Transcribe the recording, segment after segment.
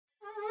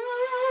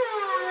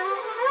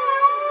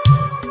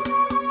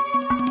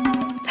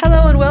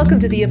Welcome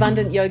to the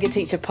Abundant Yoga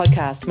Teacher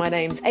podcast. My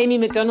name's Amy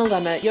McDonald.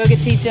 I'm a yoga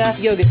teacher,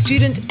 yoga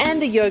student,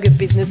 and a yoga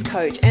business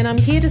coach. And I'm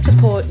here to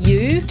support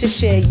you to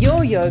share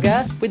your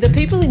yoga with the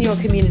people in your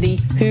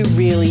community who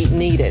really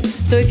need it.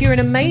 So if you're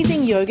an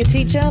amazing yoga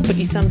teacher, but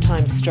you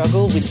sometimes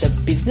struggle with the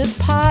business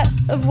part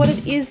of what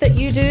it is that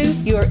you do,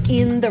 you're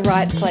in the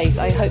right place.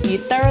 I hope you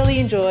thoroughly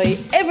enjoy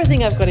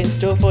everything I've got in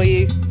store for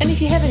you. And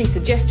if you have any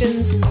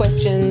suggestions,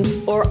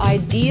 questions, or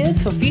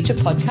ideas for future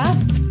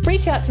podcasts,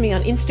 reach out to me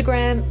on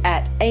Instagram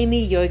at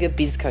Amy Yoga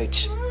Biz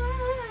Coach.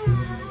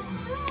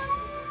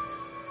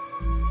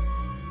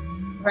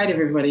 Right,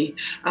 everybody.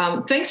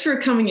 Thanks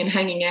for coming and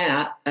hanging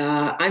out.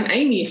 I'm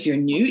Amy. If you're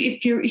new,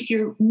 if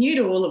you're new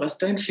to all of us,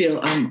 don't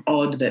feel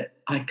odd that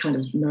I kind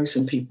of know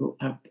some people.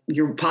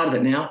 You're part of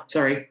it now.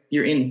 Sorry,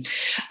 you're in.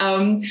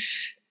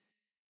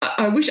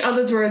 I wish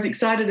others were as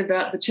excited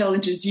about the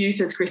challenge as you,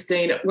 says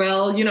Christine.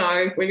 Well, you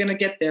know, we're going to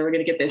get there. We're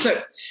going to get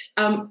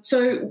there.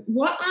 So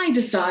what I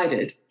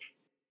decided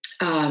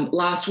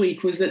last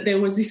week was that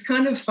there was this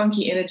kind of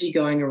funky energy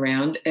going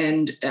around,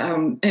 and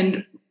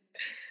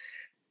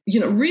you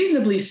know,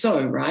 reasonably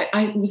so, right?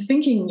 I was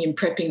thinking in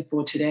prepping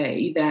for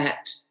today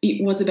that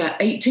it was about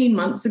 18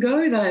 months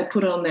ago that I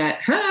put on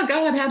that,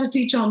 God, how to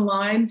teach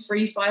online,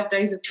 free 5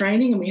 days of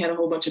training, and we had a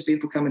whole bunch of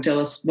people come and tell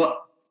us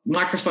what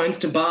microphones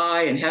to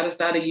buy and how to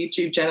start a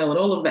YouTube channel and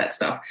all of that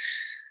stuff.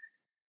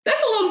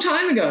 That's a long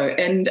time ago,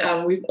 and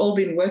we've all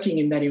been working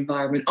in that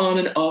environment on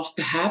and off,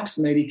 perhaps,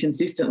 maybe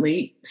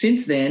consistently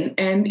since then,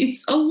 and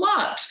it's a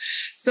lot.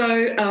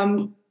 So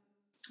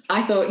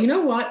I thought, you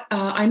know what,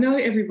 I know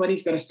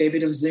everybody's got a fair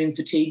bit of Zoom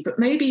fatigue, but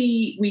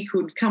maybe we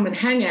could come and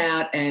hang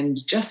out and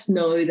just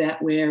know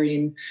that we're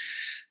in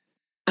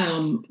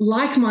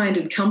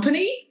like-minded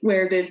company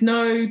where there's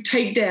no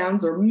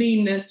takedowns or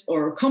meanness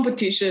or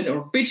competition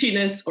or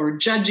bitchiness or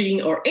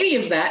judging or any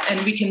of that, and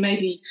we can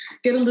maybe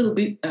get a little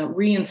bit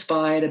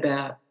re-inspired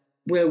about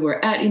where we're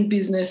at in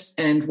business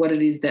and what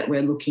it is that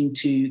we're looking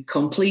to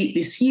complete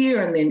this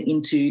year and then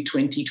into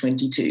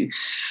 2022.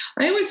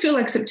 I always feel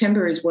like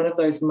September is one of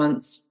those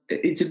months.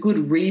 It's a good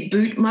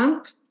reboot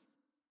month.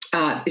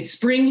 It's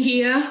spring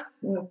here.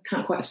 I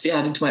can't quite see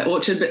out into my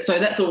orchard, but so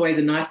that's always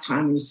a nice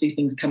time when you see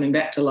things coming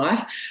back to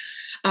life.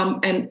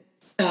 And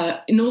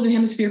in Northern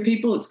Hemisphere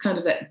people, it's kind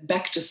of that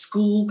back to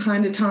school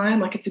kind of time.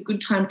 Like it's a good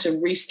time to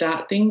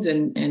restart things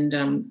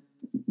and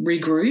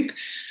regroup.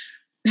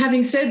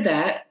 Having said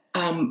that,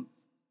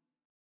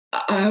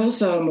 I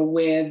also am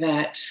aware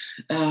that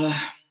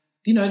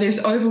you know,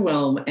 there's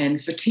overwhelm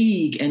and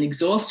fatigue and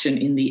exhaustion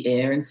in the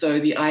air. And so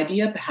the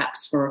idea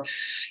perhaps for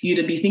you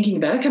to be thinking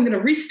about, okay, I'm going to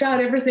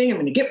restart everything, I'm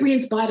going to get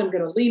re-inspired, I'm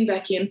going to lean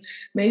back in.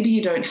 Maybe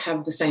you don't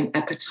have the same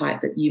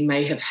appetite that you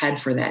may have had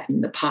for that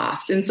in the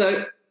past. And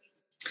so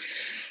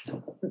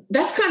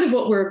that's kind of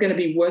what we're going to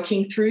be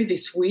working through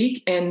this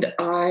week. And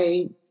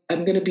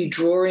I'm going to be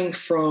drawing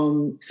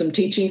from some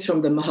teachings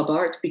from the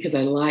Mahabharata because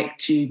I like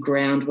to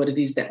ground what it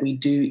is that we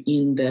do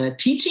in the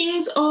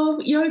teachings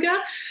of yoga.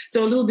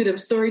 So a little bit of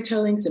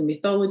storytelling, some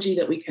mythology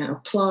that we can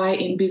apply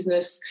in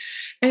business,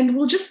 and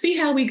we'll just see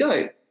how we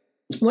go.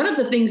 One of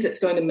the things that's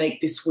going to make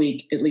this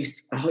week, at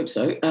least I hope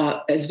so,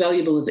 as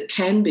valuable as it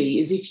can be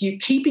is if you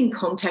keep in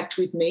contact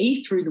with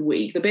me through the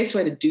week. The best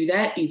way to do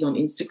that is on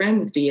Instagram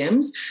with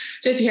DMs.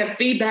 So if you have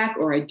feedback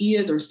or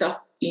ideas or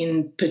stuff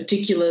in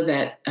particular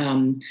that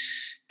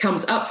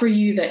comes up for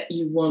you that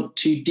you want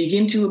to dig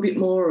into a bit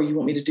more, or you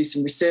want me to do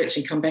some research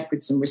and come back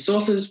with some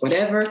resources,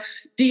 whatever,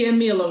 DM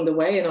me along the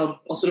way and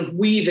I'll sort of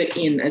weave it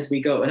in as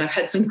we go. And I've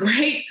had some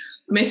great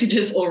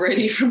messages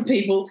already from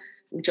people,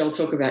 which I'll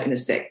talk about in a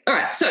sec. All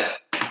right, so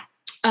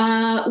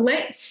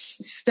let's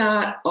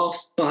start off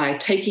by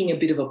taking a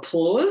bit of a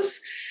pause.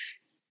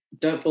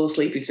 Don't fall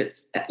asleep if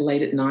it's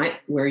late at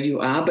night where you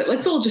are, but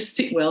let's all just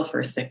sit well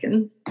for a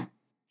second.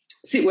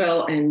 Sit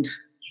well and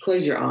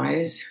close your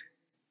eyes.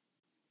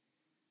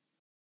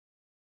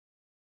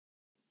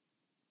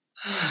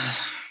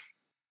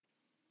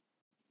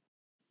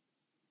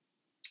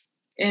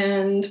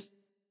 And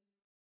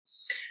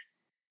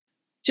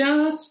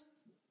just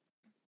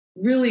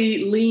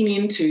really lean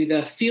into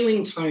the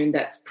feeling tone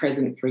that's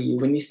present for you.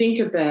 When you think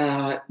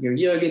about your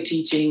yoga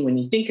teaching, when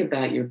you think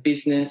about your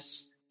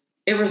business,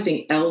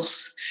 everything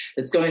else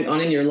that's going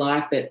on in your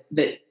life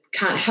that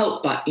can't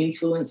help but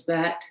influence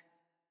that.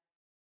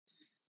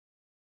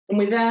 And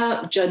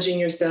without judging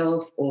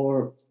yourself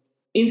or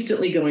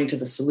instantly going to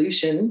the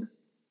solution,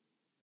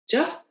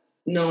 just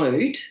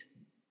note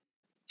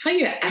how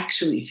you're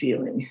actually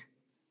feeling.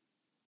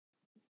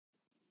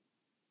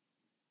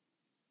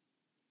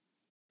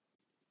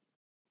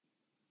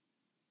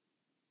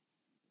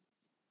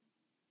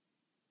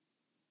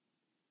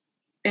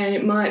 And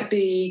there might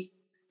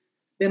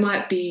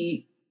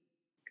be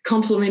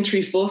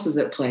complementary forces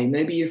at play.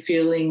 Maybe you're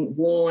feeling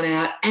worn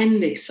out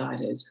and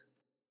excited.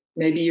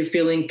 Maybe you're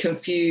feeling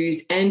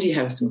confused and you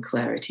have some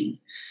clarity.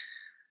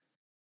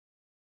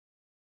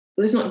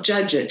 Let's not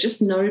judge it.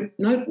 Just note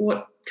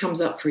what comes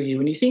up for you.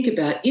 When you think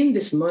about, in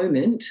this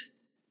moment,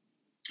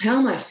 how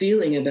am I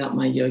feeling about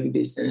my yoga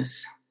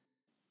business?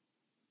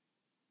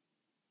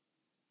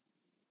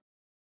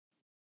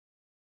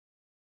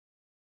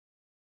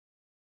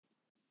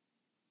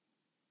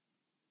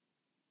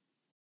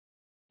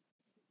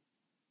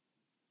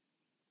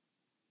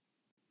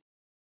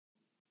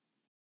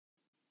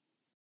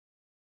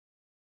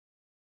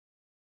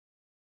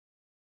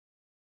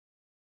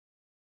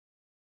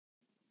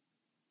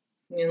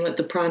 And let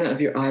the prana of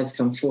your eyes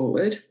come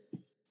forward.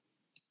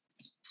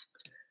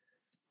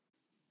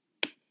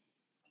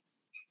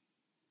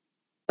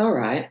 All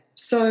right.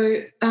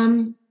 So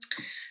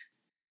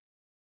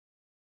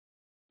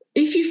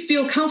if you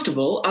feel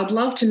comfortable, I'd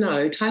love to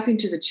know, type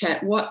into the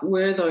chat, what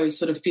were those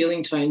sort of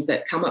feeling tones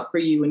that come up for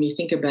you when you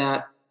think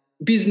about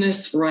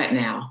business right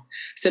now?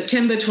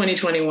 September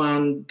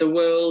 2021, the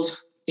world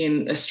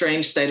in a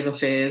strange state of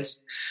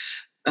affairs.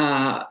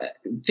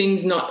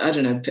 Things not, I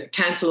don't know,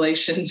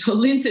 cancellations.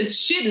 Lynn says,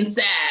 shit and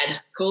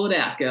sad. Call it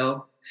out,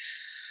 girl.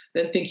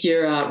 Don't think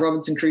you're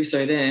Robinson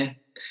Crusoe there.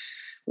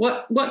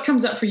 What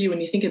comes up for you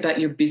when you think about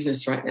your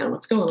business right now?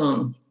 What's going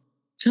on?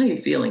 How are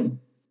you feeling?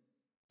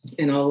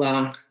 And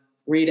I'll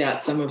read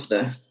out some of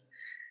the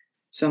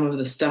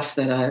stuff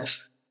that I've.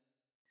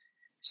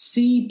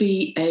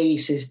 CBA,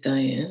 says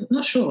Diane. I'm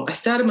not sure. I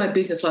started my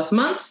business last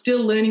month,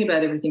 still learning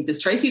about everything,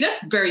 says Tracy.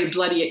 That's very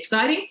bloody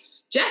exciting.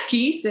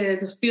 Jackie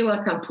says, I feel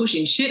like I'm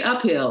pushing shit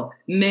uphill.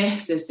 Meh,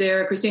 says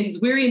Sarah. Christine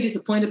says, weary and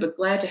disappointed, but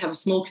glad to have a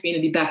small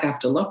community back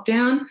after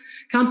lockdown.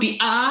 Can't be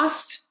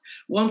asked.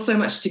 Want so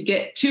much to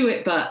get to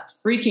it, but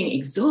freaking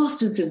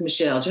exhausted, says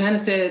Michelle. Johanna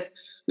says,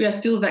 we are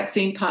still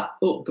vaccine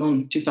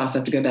gone too fast. I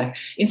have to go back.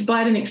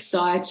 Inspired and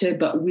excited,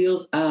 but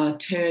wheels are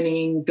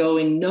turning,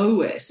 going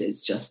nowhere,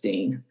 says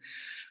Justine.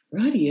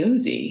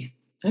 Righty-osy.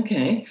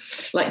 Okay.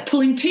 Like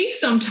pulling teeth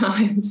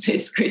sometimes,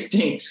 says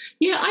Christine.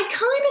 Yeah, I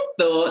kind of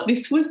thought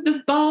this was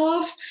the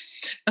bath.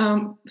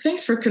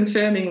 Thanks for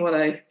confirming what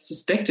I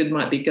suspected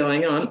might be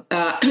going on.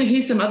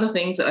 Here's some other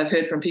things that I've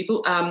heard from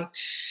people.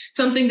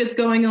 Something that's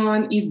going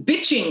on is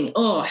bitching.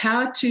 Oh,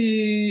 how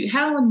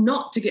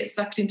not to get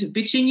sucked into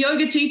bitching.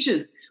 Yoga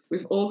teachers.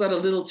 We've all got a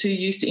little too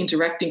used to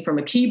interacting from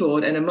a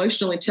keyboard, and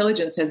emotional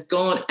intelligence has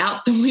gone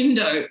out the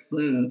window.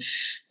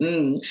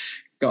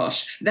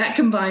 Gosh, that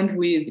combined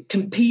with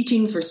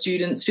competing for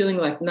students, feeling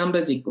like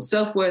numbers equal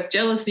self-worth,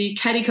 jealousy,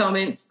 catty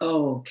comments,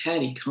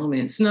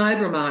 snide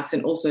remarks,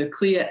 and also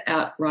clear,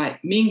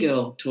 outright mean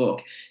girl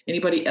talk.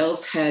 Anybody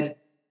else had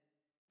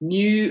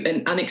new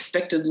and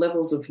unexpected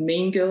levels of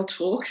mean girl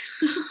talk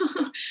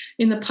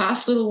in the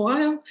past little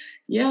while?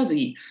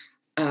 Yowzy.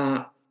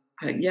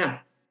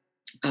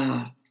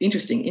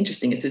 Interesting.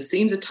 It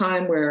seems a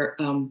time where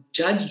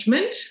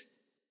judgment,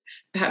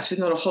 perhaps with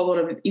not a whole lot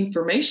of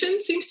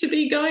information, seems to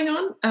be going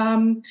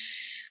on.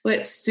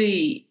 Let's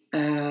see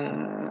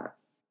what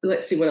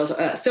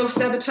else.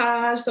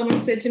 Self-sabotage, someone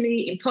said to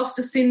me,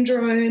 imposter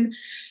syndrome,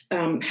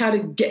 how to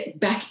get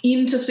back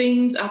into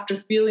things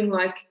after feeling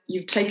like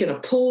you've taken a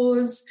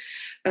pause.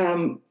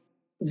 I've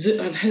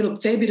heard a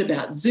fair bit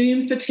about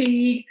Zoom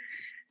fatigue.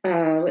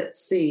 Let's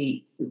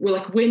see. Well,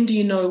 like, when do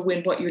you know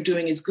when what you're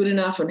doing is good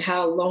enough, and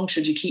how long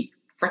should you keep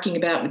fracking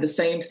about with the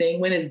same thing?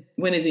 When is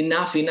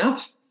enough?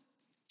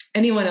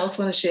 Anyone else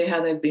want to share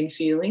how they've been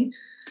feeling?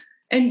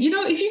 And,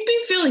 if you've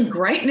been feeling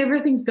great and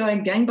everything's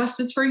going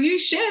gangbusters for you,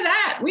 share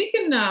that. We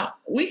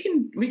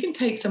can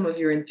take some of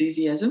your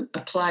enthusiasm,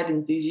 applied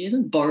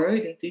enthusiasm,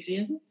 borrowed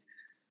enthusiasm.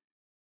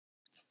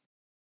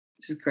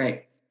 This is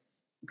great.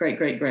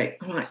 Great.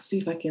 I might see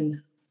if I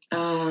can.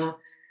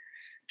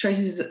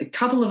 Tracy says, a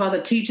couple of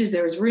other teachers.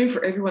 There is room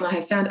for everyone. I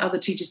have found other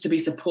teachers to be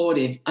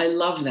supportive. I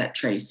love that,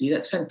 Tracy.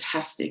 That's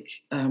fantastic.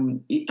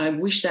 I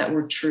wish that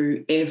were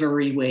true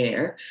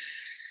everywhere.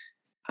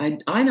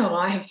 I know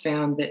I have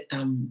found that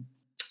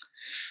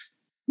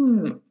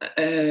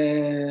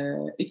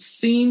it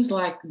seems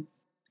like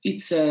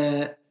it's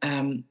a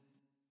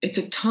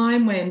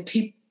time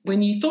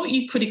when you thought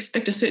you could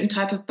expect a certain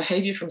type of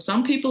behaviour from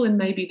some people, and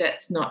maybe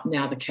that's not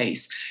now the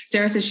case.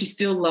 Sarah says she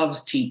still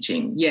loves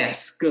teaching.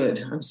 Yes,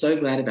 good. I'm so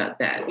glad about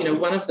that.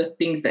 One of the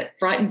things that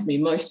frightens me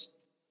most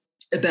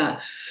about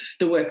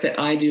the work that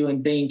I do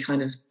and being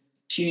kind of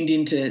tuned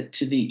into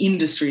the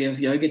industry of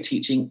yoga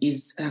teaching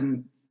is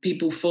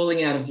people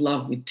falling out of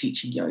love with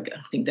teaching yoga.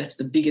 I think that's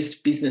the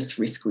biggest business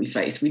risk we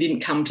face. We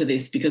didn't come to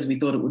this because we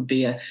thought it would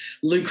be a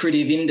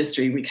lucrative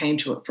industry. We came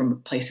to it from a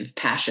place of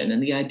passion,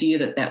 and the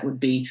idea that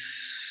would be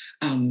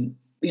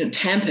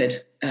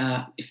tampered,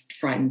 it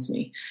frightens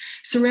me.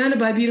 Surrounded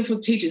by beautiful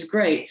teachers,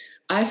 great.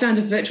 I found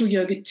a virtual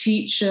yoga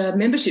teacher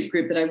membership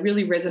group that I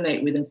really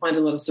resonate with and find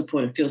a lot of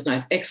support. It feels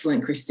nice.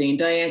 Excellent, Christine.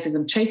 Diane says,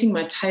 I'm chasing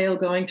my tail,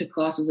 going to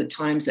classes at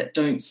times that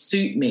don't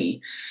suit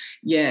me.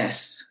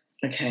 Yes.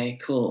 Okay,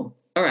 cool.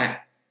 All right.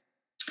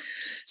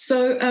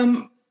 So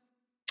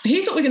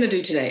here's what we're going to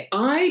do today.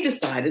 I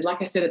decided,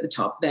 like I said at the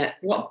top, that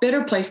what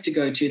better place to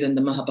go to than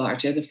the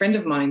Mahabharata. As a friend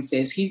of mine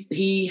says,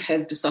 he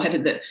has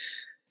decided that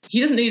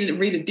he doesn't need to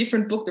read a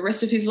different book the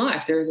rest of his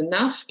life. There is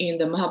enough in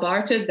the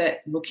Mahabharata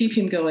that will keep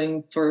him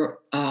going for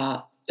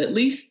at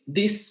least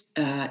this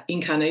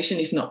incarnation,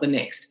 if not the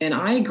next. And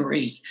I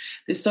agree.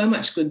 There's so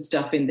much good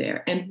stuff in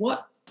there. And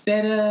what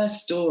better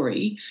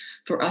story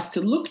for us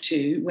to look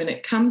to when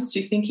it comes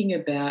to thinking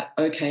about,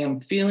 okay,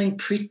 I'm feeling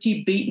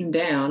pretty beaten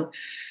down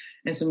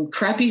and some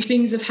crappy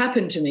things have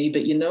happened to me,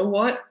 but you know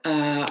what?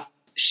 I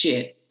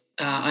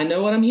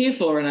know what I'm here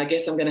for, and I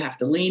guess I'm going to have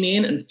to lean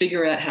in and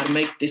figure out how to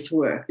make this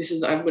work. This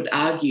is, I would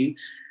argue,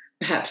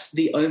 perhaps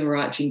the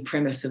overarching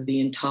premise of the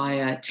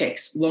entire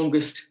text,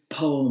 longest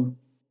poem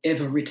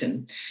ever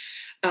written.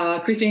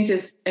 Christine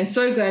says, and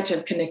so glad to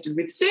have connected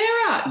with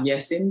Sarah.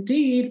 Yes,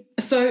 indeed.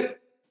 So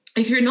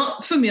if you're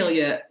not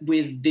familiar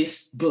with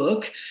this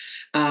book,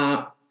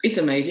 it's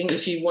amazing.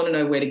 If you want to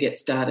know where to get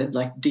started,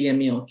 like DM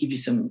me, I'll give you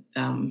some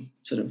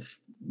sort of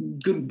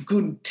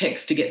good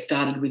text to get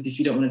started with if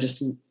you don't want to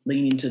just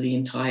lean into the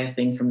entire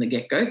thing from the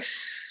get-go.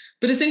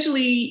 But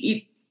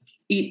essentially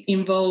it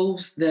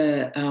involves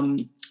there's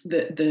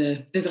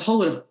a whole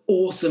lot of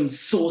awesome,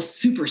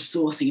 super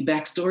saucy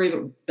backstory,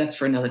 but that's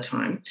for another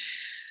time.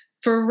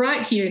 For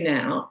right here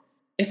now,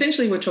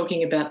 essentially we're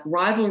talking about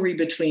rivalry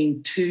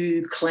between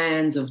two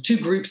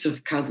groups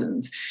of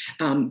cousins.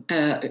 5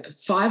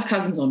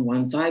 cousins on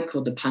one side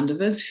called the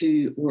Pandavas,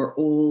 who were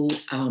all,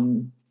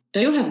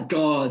 they all have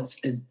gods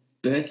as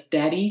birth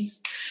daddies,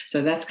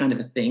 so that's kind of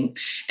a thing.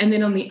 And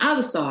then on the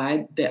other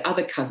side, the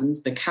other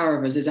cousins, the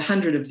Kauravas, there's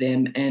 100 of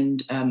them,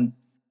 and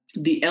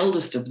the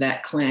eldest of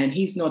that clan,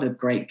 he's not a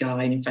great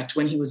guy. And in fact,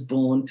 when he was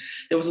born,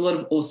 there was a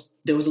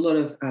lot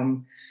of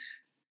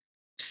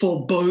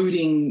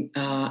foreboding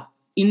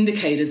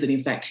indicators that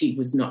in fact he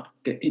was not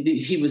a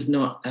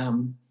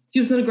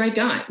great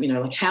guy.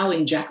 Like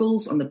howling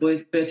jackals on the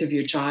birth of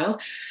your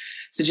child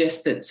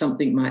suggests that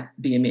something might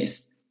be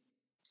amiss.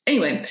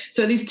 Anyway,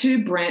 so these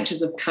 2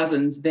 branches of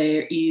cousins,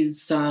 there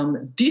is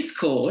some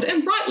discord,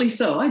 and rightly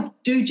so. I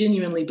do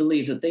genuinely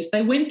believe that if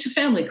they went to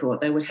family court,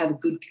 they would have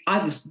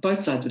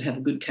both sides would have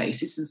a good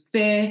case. This is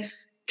fair,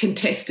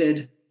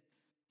 contested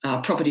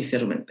property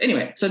settlement.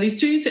 Anyway, so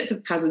these 2 sets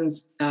of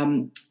cousins,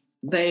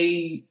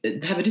 they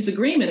have a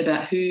disagreement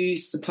about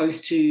who's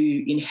supposed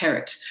to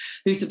inherit,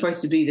 who's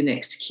supposed to be the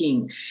next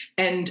king.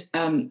 And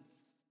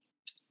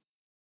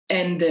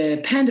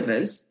the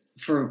Pandavas,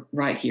 for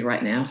right here,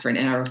 right now, for an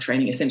hour of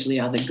training, essentially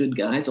are the good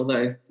guys,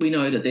 although we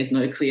know that there's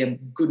no clear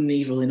good and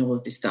evil in all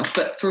of this stuff.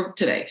 But for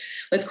today,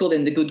 let's call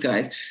them the good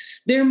guys.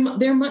 They're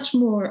much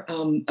more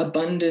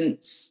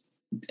abundance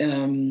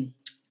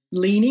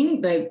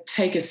leaning. They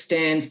take a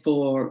stand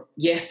for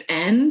yes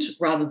and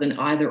rather than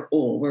either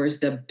or, whereas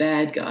the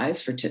bad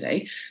guys for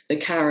today, the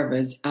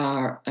Kauravas,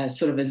 are a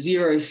sort of a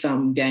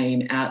zero-sum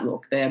game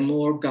outlook. They're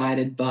more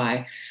guided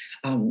by,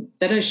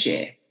 they don't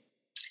share.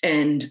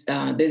 And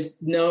there's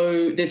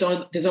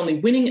only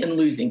winning and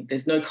losing.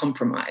 There's no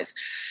compromise.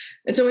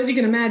 And so as you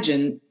can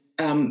imagine,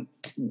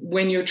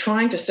 when you're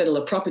trying to settle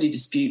a property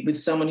dispute with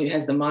someone who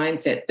has the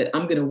mindset that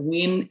I'm going to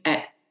win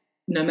at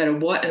no matter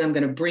what, and I'm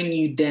going to bring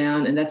you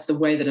down, and that's the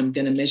way that I'm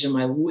going to measure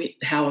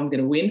how I'm going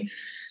to win,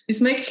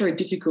 this makes for a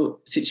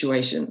difficult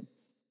situation.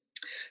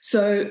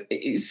 So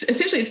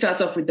essentially it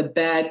starts off with the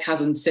bad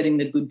cousins setting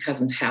the good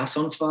cousin's house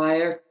on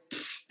fire.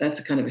 That's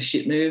a kind of a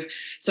shit move.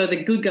 So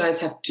the good guys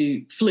have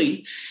to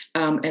flee,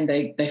 and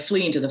they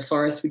flee into the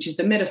forest, which is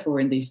the metaphor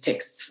in these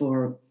texts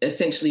for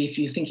essentially, if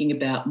you're thinking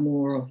about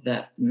more of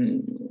that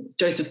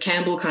Joseph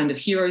Campbell kind of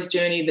hero's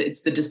journey, that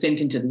it's the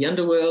descent into the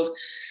underworld.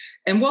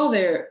 And while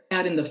they're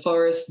out in the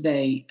forest,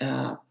 they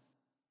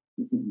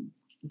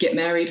get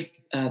married.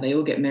 They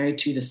all get married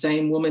to the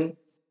same woman.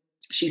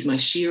 She's my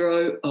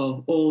Shiro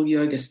of all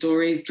yoga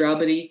stories,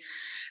 Draupadi.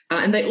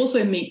 And they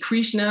also meet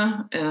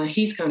Krishna.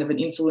 He's kind of an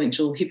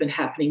influential, hip and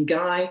happening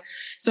guy.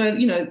 So,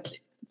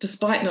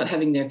 despite not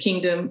having their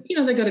kingdom,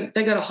 they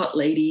got a hot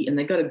lady and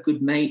they got a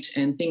good mate,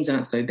 and things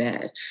aren't so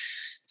bad.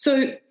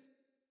 So,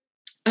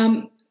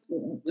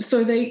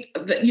 they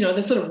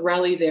sort of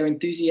rally their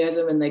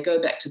enthusiasm and they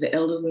go back to the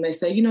elders and they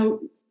say,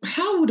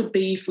 how would it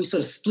be if we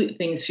sort of split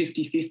things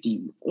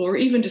 50-50, or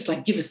even just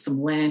like give us some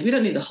land? We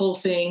don't need the whole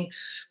thing.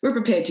 We're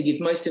prepared to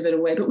give most of it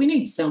away, but we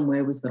need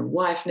somewhere. We've got a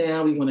wife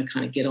now. We want to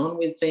kind of get on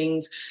with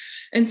things.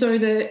 And so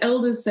the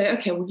elders say,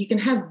 okay, well, you can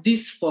have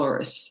this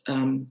forest.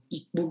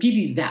 We'll give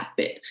you that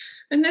bit.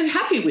 And they're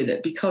happy with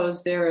it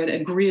because they're an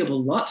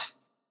agreeable lot.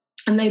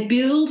 And they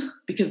build,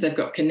 because they've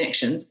got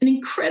connections, an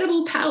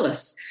incredible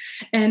palace.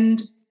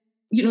 And,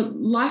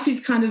 life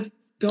is kind of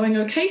going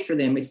okay for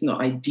them. It's not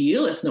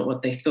ideal. It's not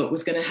what they thought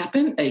was going to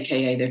happen,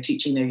 aka they're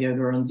teaching their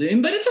yoga on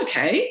Zoom, but it's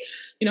okay.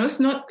 It's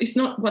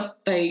not what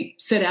they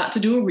set out to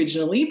do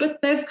originally, but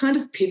they've kind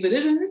of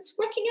pivoted and it's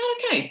working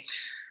out okay.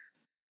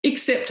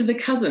 Except the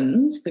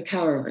cousins, the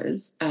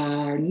Kauravas,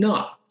 are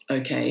not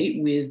okay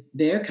with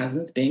their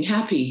cousins being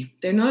happy.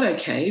 They're not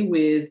okay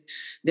with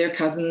their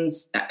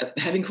cousins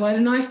having quite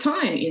a nice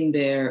time in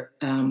their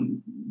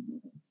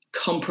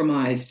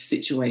compromised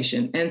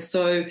situation. And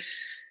so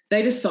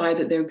they decide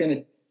that they're going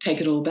to take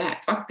it all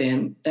back. Fuck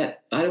them.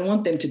 That I don't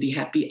want them to be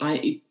happy.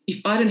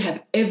 If I don't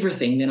have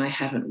everything, then I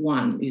haven't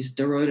won, is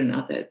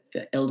Duryodhana,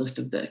 the eldest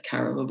of the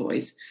Kaurava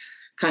boys,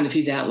 kind of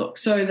his outlook.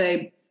 So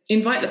they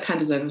invite the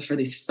Pandavas over for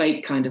this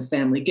fake kind of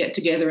family get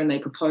together, and they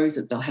propose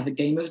that they'll have a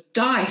game of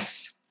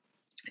dice.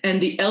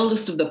 And the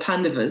eldest of the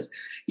Pandavas,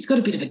 he's got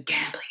a bit of a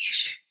gambling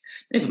issue.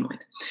 Never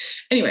mind.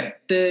 Anyway,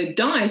 the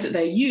dice that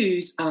they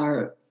use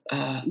are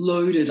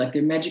loaded, like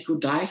they're magical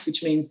dice,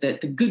 which means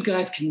that the good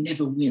guys can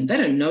never win. They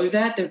don't know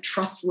that. They're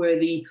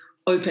trustworthy,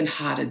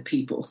 open-hearted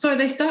people. So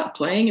they start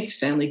playing. It's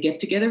family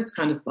get-together. It's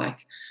kind of like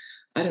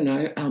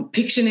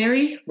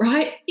Pictionary,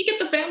 right? You get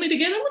the family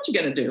together, what you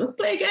going to do? Let's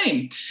play a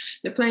game.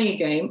 They're playing a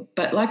game.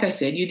 But like I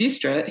said,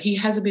 Yudhishthira, he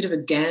has a bit of a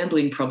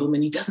gambling problem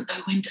and he doesn't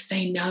know when to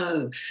say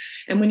no.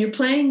 And when you're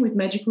playing with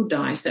magical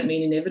dice, that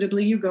means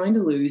inevitably you're going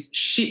to lose.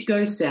 Shit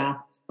goes south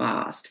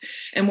fast.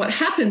 And what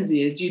happens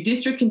is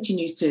Yudhishthira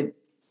continues to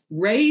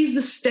raise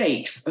the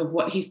stakes of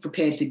what he's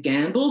prepared to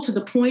gamble to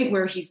the point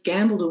where he's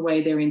gambled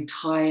away their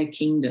entire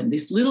kingdom.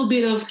 This little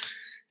bit of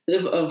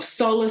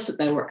solace that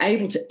they were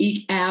able to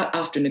eke out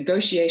after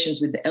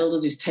negotiations with the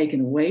elders is taken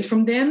away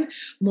from them.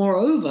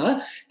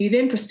 Moreover, he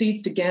then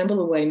proceeds to gamble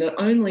away not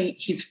only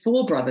his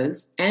 4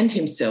 brothers and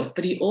himself,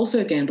 but he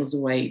also gambles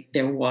away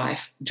their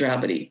wife,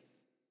 Draupadi.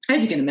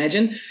 As you can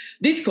imagine,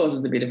 this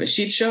causes a bit of a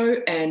shit show,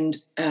 and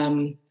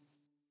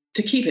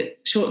to keep it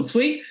short and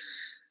sweet,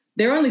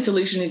 their only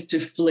solution is to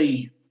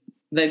flee.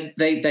 They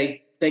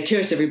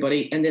curse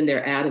everybody and then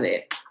they're out of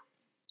there.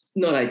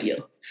 Not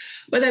ideal.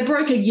 But they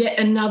broke yet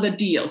another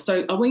deal.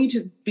 So I want you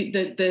to be,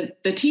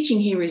 the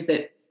teaching here is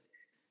that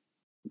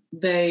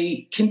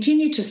they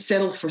continue to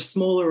settle for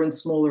smaller and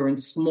smaller and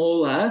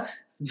smaller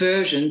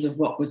versions of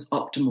what was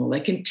optimal. They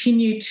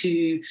continue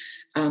to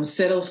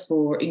settle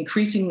for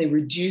increasingly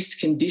reduced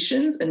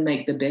conditions and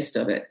make the best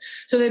of it.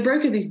 So they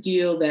broker this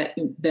deal that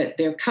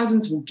their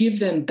cousins will give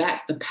them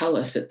back the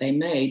palace that they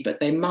made, but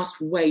they must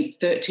wait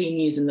 13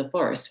 years in the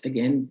forest.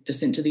 Again,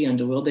 descent to the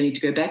underworld. They need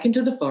to go back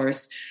into the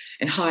forest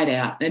and hide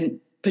out. And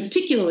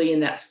particularly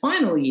in that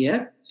final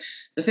year,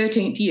 the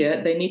 13th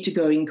year, they need to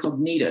go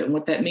incognito. And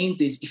what that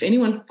means is if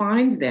anyone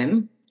finds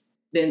them,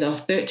 then the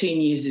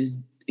 13 years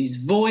is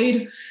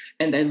void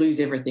and they lose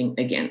everything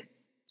again.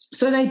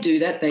 So they do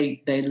that.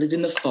 They live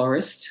in the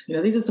forest.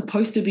 These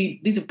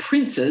are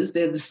princes.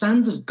 They're the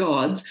sons of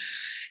gods,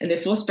 and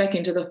they're forced back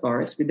into the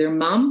forest with their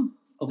mum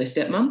or their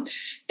stepmom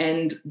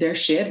and their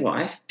shared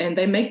wife, and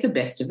they make the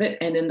best of it.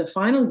 And in the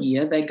final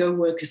year, they go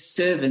work as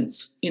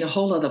servants in a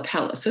whole other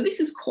palace. So this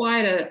is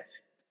quite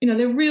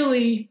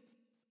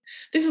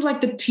this is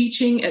like the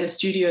teaching at a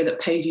studio that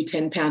pays you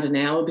 £10 an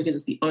hour because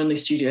it's the only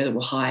studio that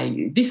will hire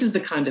you. This is the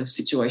kind of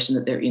situation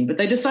that they're in. But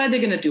they decide they're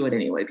going to do it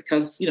anyway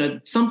because,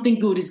 something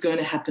good is going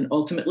to happen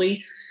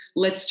ultimately.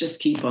 Let's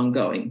just keep on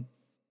going.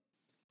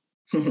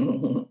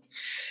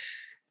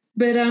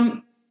 But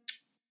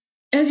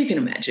as you can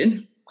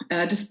imagine,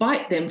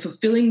 despite them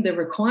fulfilling the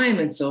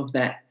requirements of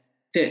that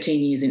 13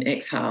 years in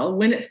exile,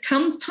 when it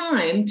comes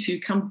time to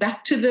come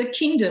back to the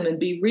kingdom and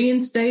be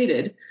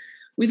reinstated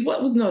with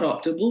what was not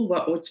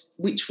optimal,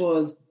 which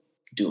was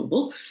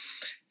doable,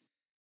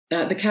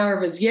 the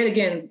Kauravas yet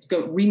again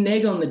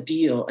renege on the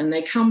deal, and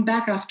they come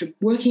back after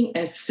working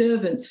as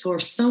servants for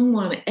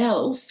someone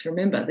else.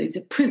 Remember, these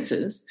are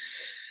princes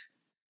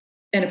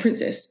and a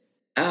princess.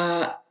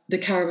 The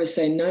Kauravas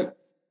say, no,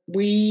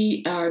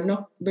 we've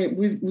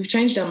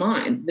changed our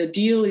mind. The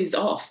deal is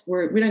off.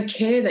 We don't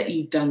care that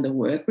you've done the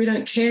work. We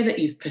don't care that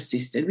you've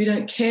persisted. We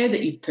don't care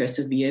that you've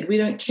persevered. We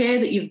don't care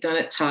that you've done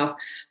it tough,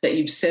 that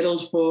you've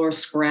settled for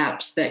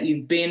scraps, that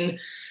you've been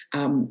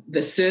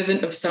the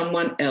servant of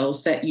someone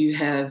else, that you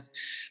have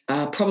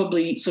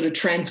probably sort of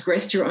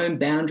transgressed your own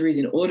boundaries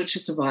in order to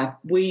survive.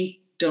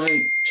 We don't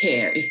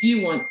care. If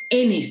you want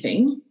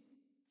anything,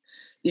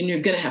 then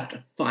you're going to have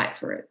to fight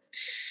for it.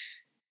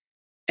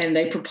 And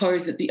they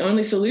propose that the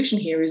only solution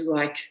here is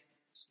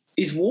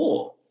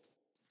war.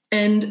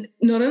 And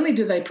not only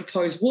do they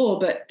propose war,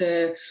 but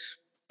the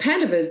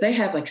Pandavas, they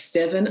have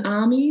 7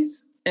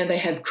 armies and they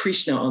have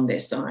Krishna on their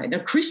side. Now,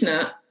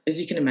 Krishna,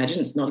 as you can imagine,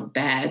 it's not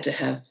bad to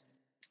have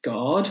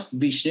God,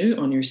 Vishnu,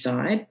 on your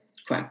side.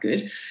 Quite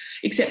good.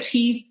 Except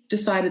he's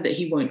decided that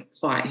he won't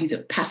fight. He's a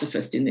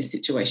pacifist in this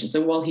situation.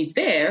 So while he's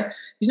there,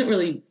 he's not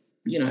really,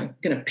 going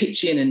to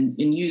pitch in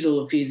and use all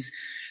of his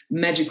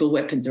magical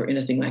weapons or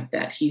anything like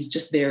that. He's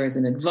just there as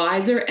an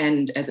advisor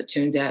and, as it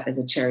turns out, as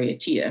a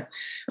charioteer.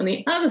 On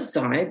the other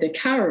side, the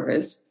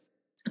Kauravas,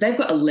 they've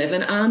got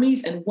 11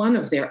 armies, and one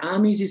of their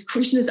armies is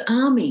Krishna's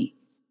army.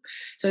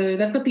 So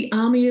they've got the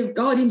army of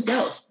God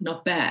himself.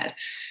 Not bad.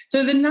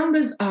 So the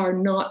numbers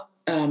aren't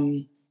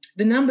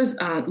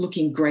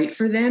looking great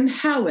for them.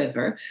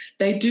 However,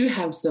 they do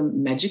have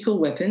some magical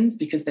weapons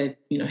because they,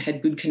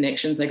 had good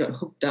connections. They got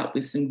hooked up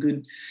with some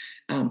good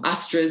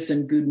astras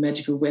and good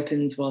magical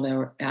weapons while they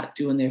were out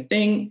doing their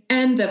thing.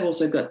 And they've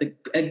also got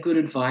a good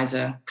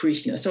advisor,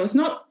 Krishna. So it's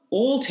not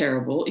all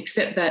terrible,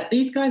 except that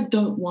these guys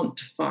don't want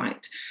to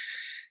fight.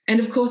 And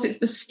of course, it's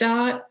the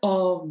start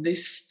of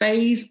this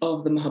phase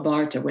of the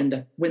Mahabharata when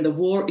the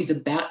war is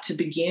about to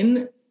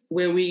begin,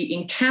 where we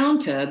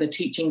encounter the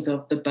teachings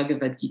of the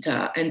Bhagavad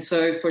Gita. And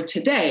so for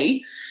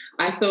today,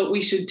 I thought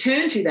we should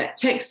turn to that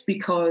text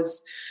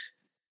because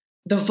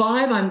the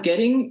vibe I'm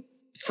getting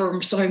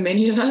from so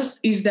many of us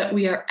is that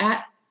we are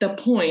at the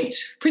point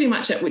pretty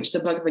much at which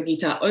the Bhagavad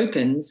Gita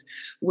opens,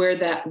 where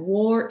that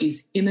war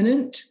is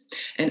imminent,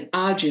 and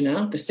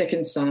Arjuna, the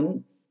second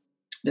son,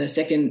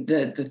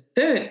 the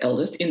third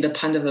eldest in the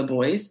Pandava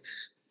boys,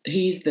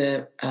 he's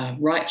the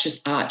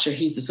righteous archer.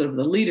 He's the sort of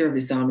the leader of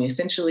this army.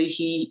 Essentially,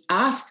 he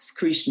asks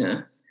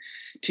Krishna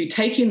to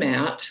take him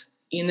out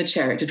in the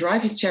chariot, to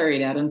drive his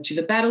chariot out onto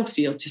the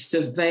battlefield to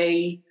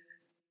survey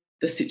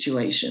the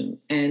situation.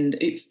 And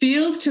it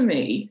feels to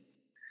me,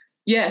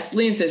 yes,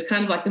 Lynn says,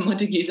 kind of like the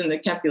Montagues and the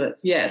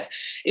Capulets. Yes,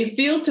 it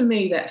feels to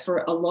me that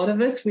for a lot of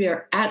us, we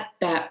are at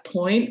that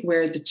point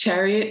where the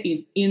chariot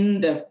is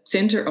in the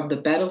center of the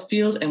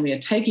battlefield and we are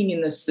taking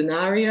in the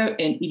scenario,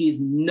 and it is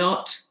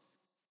not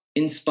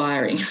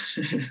inspiring.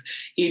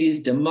 It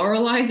is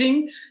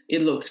demoralizing.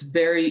 It looks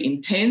very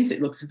intense.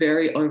 It looks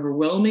very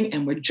overwhelming,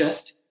 and we're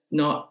just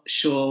not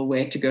sure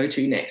where to go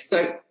to next.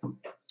 So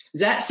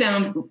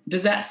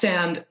does that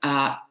sound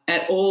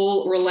at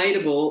all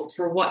relatable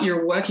for what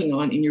you're working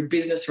on in your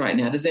business right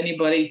now? Does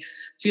anybody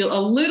feel a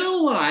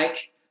little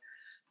like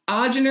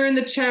Arjuna in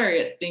the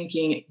chariot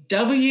thinking,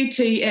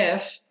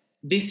 WTF,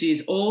 this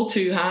is all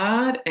too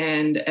hard,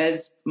 and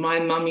as my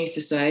mum used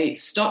to say,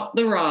 stop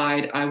the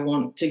ride, I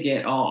want to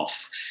get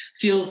off?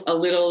 Feels a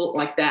little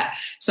like that.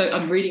 So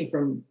I'm reading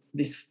from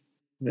this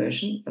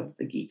version of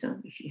the Gita,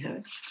 if you have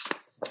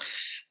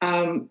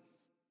it.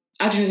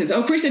 Arjuna says,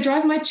 "Oh, Krishna,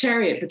 drive my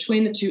chariot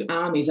between the two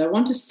armies. I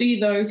want to see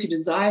those who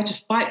desire to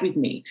fight with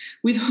me.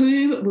 With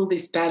whom will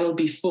this battle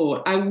be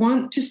fought? I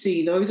want to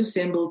see those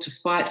assembled to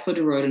fight for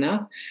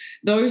Duryodhana,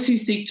 those who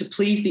seek to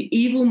please the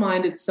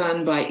evil-minded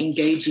son by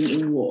engaging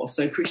in war."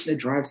 So Krishna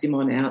drives him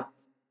on out.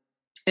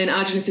 And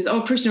Arjuna says,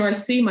 "Oh, Krishna, I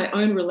see my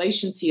own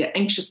relations here,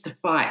 anxious to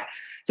fight."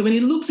 So when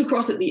he looks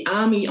across at the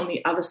army on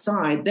the other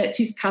side, that's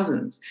his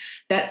cousins.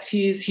 That's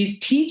his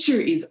teacher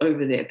is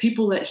over there,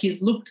 people that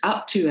he's looked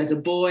up to as a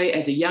boy,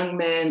 as a young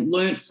man,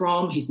 learnt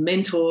from, his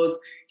mentors.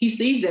 He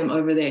sees them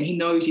over there and he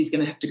knows he's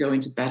going to have to go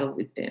into battle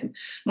with them.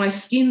 My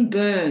skin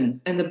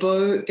burns and the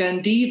bow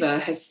Gandiva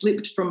has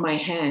slipped from my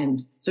hand.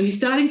 So he's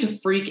starting to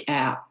freak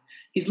out.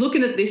 He's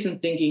looking at this and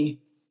thinking,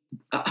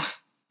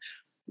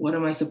 what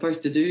am I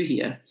supposed to do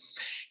here?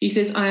 He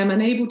says, I am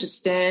unable to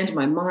stand.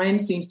 My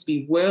mind seems to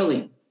be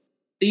whirling.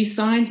 These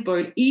signs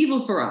bode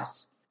evil for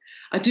us.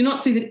 I do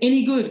not see that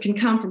any good can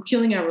come from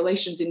killing our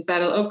relations in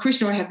battle. Oh,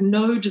 Krishna, I have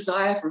no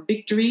desire for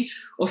victory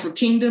or for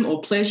kingdom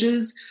or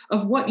pleasures.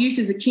 Of what use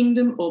is a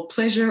kingdom or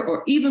pleasure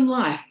or even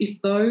life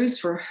if those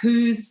for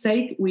whose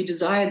sake we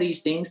desire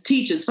these things,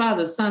 teachers,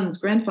 fathers, sons,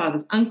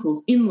 grandfathers,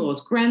 uncles,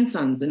 in-laws,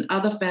 grandsons, and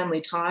other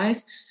family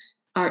ties,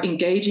 are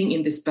engaging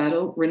in this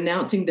battle,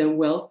 renouncing their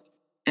wealth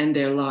and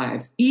their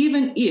lives.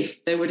 Even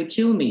if they were to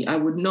kill me, I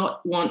would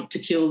not want to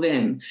kill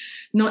them,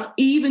 not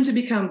even to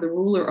become the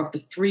ruler of the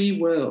three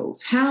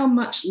worlds. How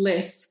much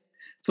less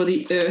for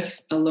the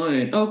earth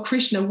alone? Oh,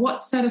 Krishna,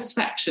 what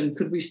satisfaction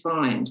could we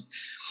find?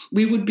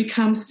 We would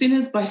become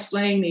sinners by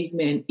slaying these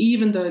men,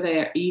 even though they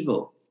are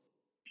evil.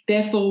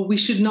 Therefore, we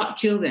should not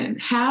kill them.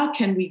 How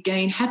can we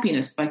gain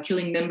happiness by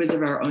killing members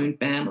of our own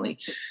family?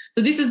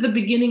 So this is the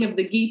beginning of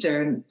the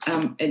Gita,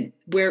 and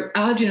where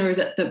Arjuna is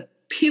at the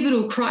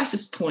pivotal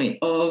crisis point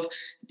of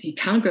he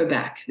can't go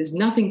back. There's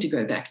nothing to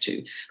go back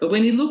to. But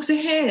when he looks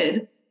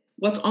ahead,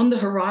 what's on the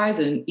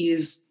horizon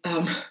is,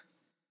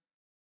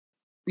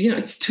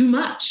 it's too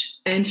much.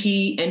 And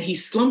he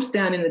slumps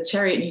down in the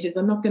chariot and he says,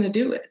 I'm not going to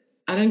do it.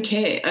 I don't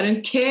care. I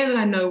don't care that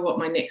I know what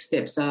my next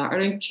steps are. I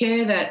don't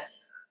care that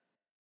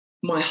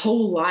my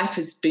whole life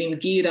has been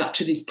geared up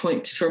to this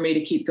point for me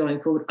to keep going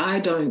forward.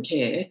 I don't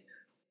care.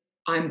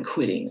 I'm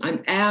quitting.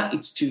 I'm out.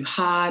 It's too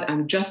hard.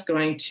 I'm just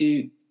going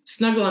to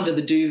snuggle under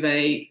the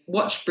duvet,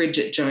 watch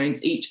Bridget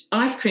Jones eat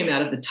ice cream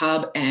out of the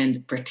tub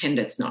and pretend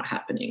it's not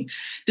happening.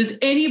 Does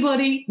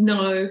anybody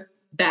know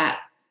that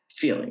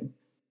feeling?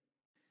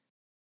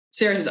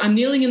 Sarah says, I'm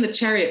kneeling in the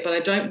chariot, but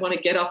I don't want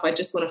to get off. I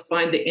just want to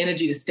find the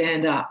energy to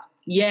stand up.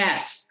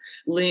 Yes.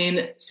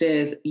 Lynn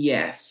says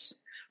yes.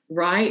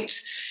 Right?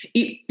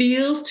 It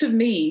feels to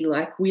me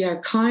like we are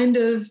kind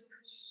of,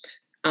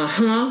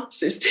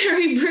 says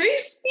Terry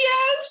Bruce.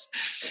 Yes.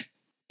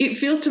 It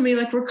feels to me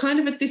like we're kind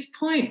of at this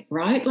point,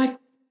 right? Like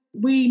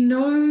we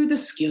know the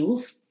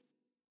skills.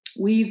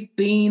 We've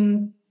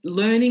been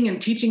learning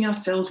and teaching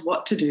ourselves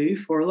what to do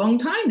for a long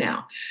time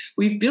now.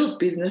 We've built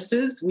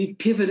businesses. We've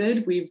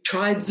pivoted. We've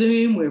tried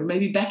Zoom. We're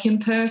maybe back in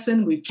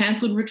person. We've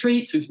cancelled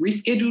retreats. We've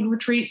rescheduled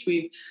retreats.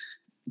 We've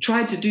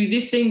tried to do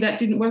this thing that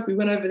didn't work. We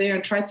went over there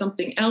and tried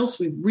something else.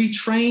 We've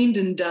retrained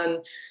and done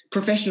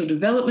professional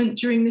development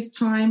during this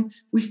time.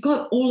 We've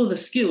got all of the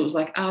skills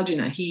like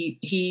Arjuna.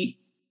 He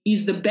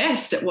is the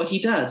best at what he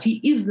does. He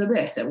is the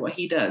best at what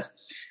he does.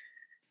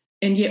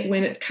 And yet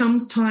when it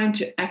comes time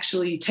to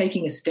actually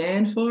taking a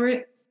stand for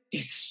it,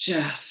 it's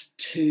just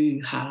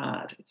too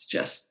hard. It's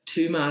just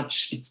too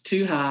much. It's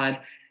too hard.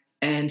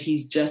 And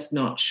he's just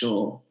not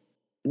sure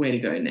where to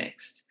go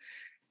next.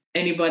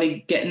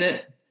 Anybody getting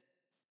it?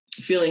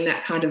 Feeling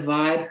that kind of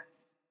vibe?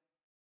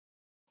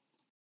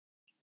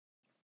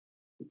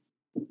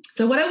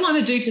 So what I want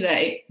to do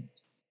today,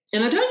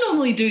 and I don't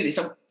normally do this,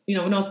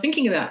 when I was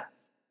thinking about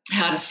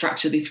how to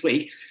structure this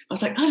week, I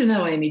was like, I don't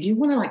know, Amy, do you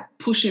want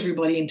to push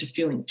everybody into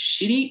feeling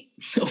shitty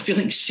or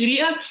feeling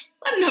shittier?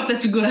 I don't know if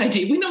that's a good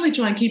idea. We normally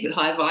try and keep it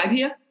high vibe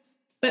here,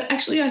 but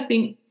actually I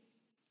think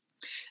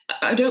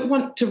I don't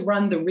want to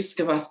run the risk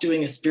of us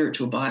doing a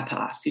spiritual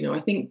bypass. I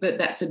think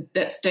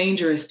that's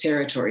dangerous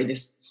territory.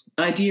 This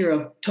idea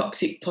of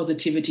toxic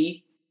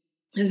positivity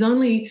has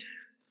only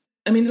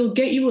I mean, it'll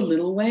get you a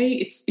little way.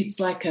 It's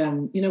like,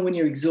 when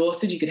you're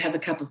exhausted, you could have a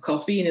cup of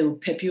coffee and it'll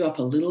pep you up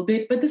a little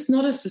bit, but that's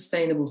not a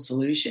sustainable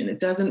solution. It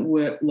doesn't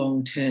work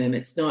long term.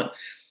 It's not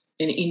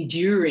an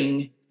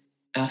enduring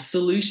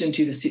solution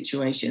to the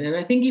situation. And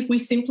I think if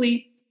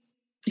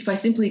I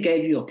simply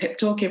gave you a pep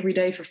talk every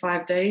day for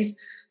 5 days,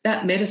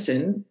 that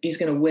medicine is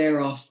going to wear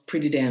off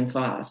pretty damn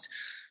fast.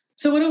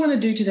 So what I want to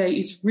do today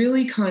is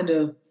really kind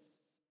of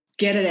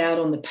get it out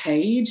on the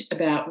page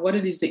about what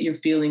it is that you're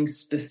feeling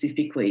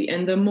specifically.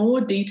 And the more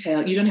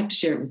detail, you don't have to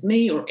share it with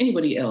me or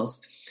anybody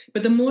else,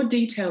 but the more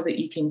detail that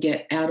you can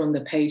get out on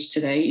the page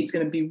today is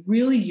going to be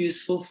really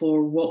useful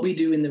for what we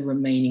do in the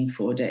remaining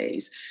 4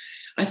 days.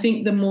 I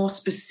think the more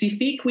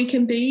specific we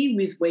can be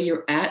with where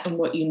you're at and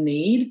what you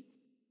need,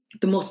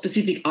 the more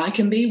specific I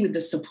can be with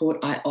the support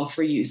I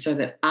offer you, so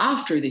that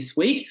after this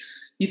week,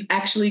 you've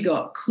actually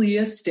got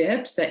clear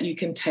steps that you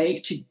can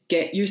take to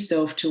get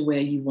yourself to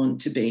where you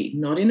want to be.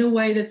 Not in a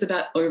way that's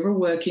about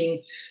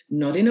overworking,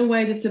 not in a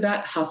way that's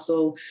about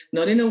hustle,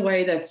 not in a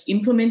way that's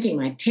implementing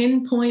my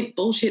 10-point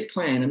bullshit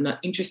plan. I'm not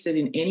interested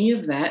in any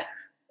of that.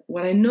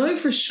 What I know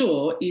for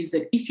sure is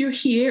that if you're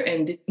here,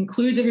 and this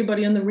includes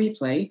everybody on the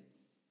replay,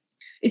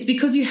 it's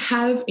because you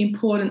have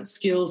important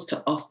skills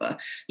to offer.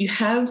 You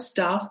have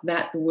stuff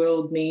that the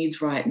world needs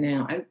right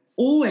now. I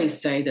always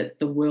say that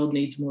the world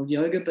needs more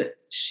yoga, but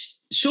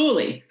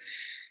surely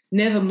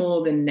never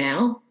more than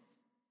now.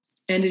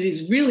 And it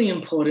is really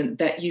important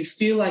that you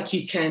feel like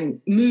you can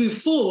move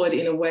forward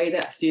in a way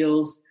that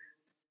feels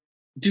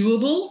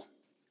doable,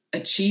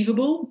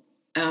 achievable,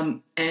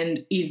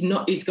 and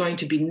is going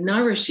to be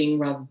nourishing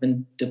rather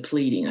than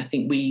depleting. I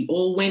think we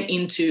all went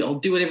into, I'll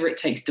do whatever it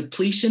takes,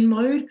 depletion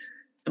mode,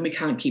 and we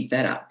can't keep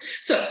that up.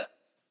 So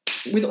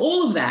with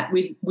all of that,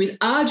 with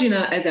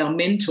Arjuna as our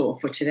mentor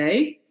for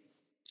today,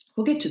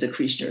 we'll get to the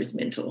Krishna as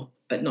mentor,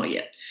 but not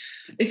yet.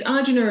 It's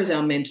Arjuna as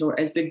our mentor,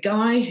 as the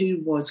guy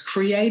who was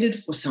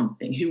created for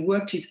something, who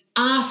worked his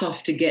ass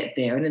off to get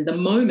there, and in the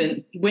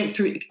moment went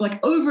through,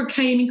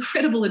 overcame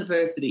incredible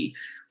adversity,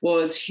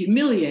 was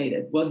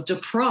humiliated, was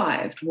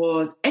deprived,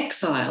 was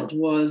exiled,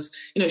 was,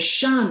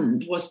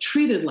 shunned, was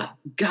treated like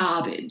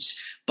garbage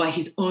by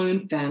his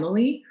own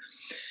family.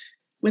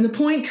 When the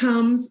point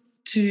comes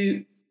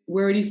to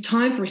where it is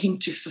time for him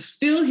to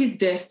fulfill his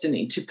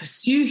destiny, to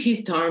pursue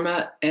his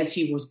dharma as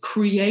he was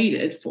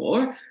created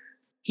for,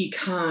 he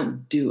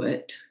can't do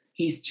it.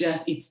 It's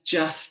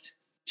just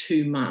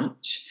too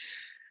much.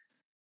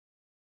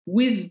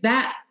 With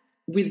that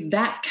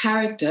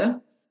character,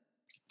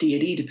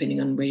 deity, depending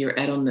on where you're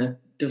at on the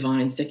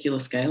divine secular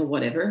scale,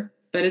 whatever,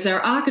 but as our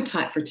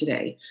archetype for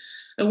today,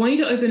 I want you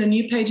to open a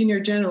new page in your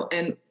journal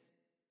and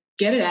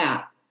get it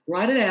out.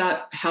 Write it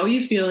out. How are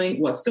you feeling?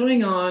 What's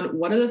going on?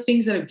 What are the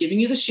things that are giving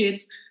you the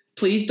shits?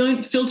 Please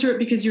don't filter it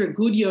because you're a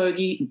good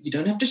yogi. You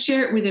don't have to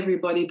share it with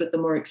everybody, but the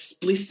more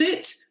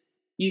explicit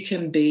you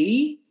can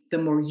be, the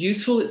more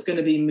useful it's going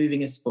to be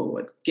moving us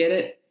forward. Get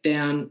it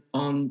down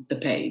on the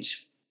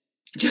page.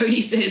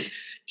 Jody says,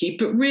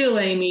 keep it real,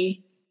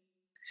 Amy.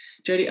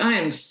 Jody, I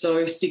am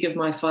so sick of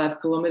my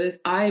 5 kilometres.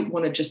 I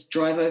want to just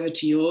drive over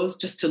to yours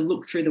just to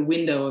look through the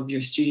window of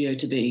your studio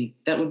to be.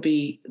 That would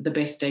be the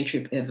best day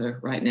trip ever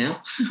right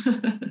now.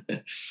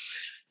 Get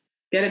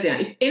it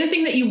down. If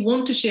anything that you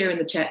want to share in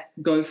the chat,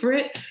 go for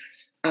it.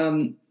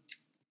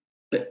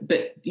 But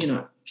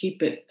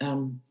keep it.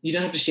 You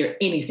don't have to share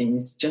anything.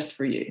 It's just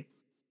for you.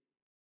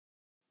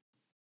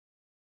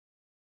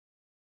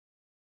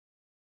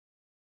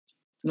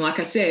 And like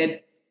I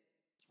said,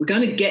 we're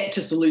going to get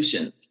to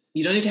solutions.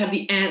 You don't need to have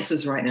the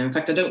answers right now. In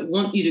fact, I don't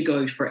want you to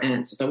go for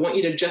answers. I want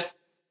you to just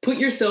put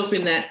yourself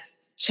in that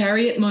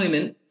chariot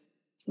moment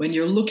when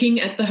you're looking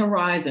at the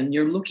horizon,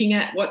 you're looking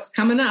at what's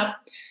coming up,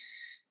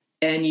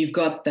 and you've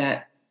got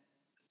that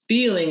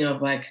feeling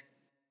of like,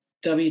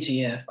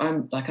 WTF,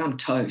 I'm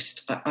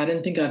toast. I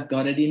don't think I've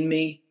got it in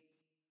me.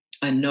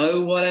 I know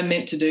what I'm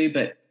meant to do,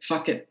 but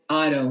fuck it,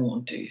 I don't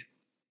want to.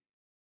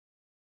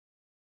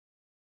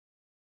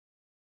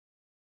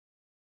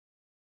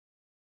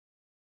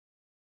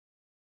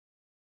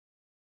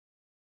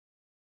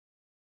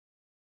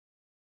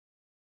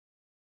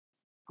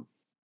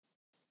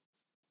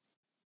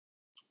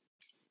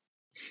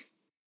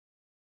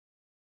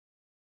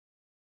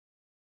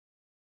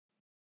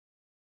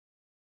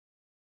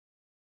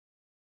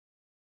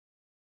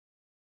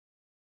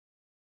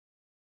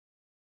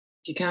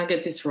 You can't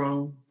get this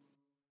wrong.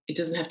 It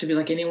doesn't have to be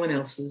like anyone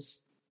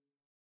else's.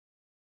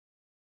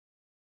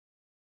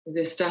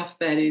 There's stuff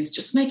that is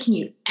just making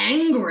you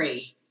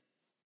angry,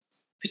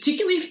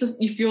 particularly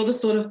if you're the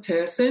sort of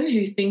person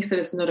who thinks that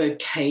it's not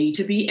okay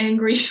to be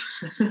angry.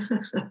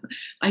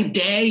 I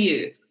dare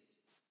you.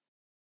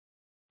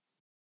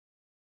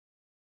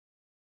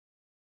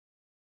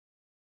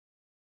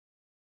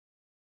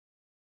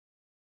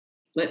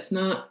 Let's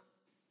not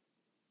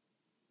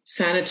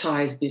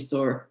sanitize this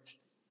or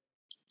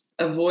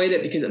avoid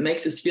it because it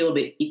makes us feel a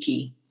bit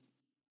icky.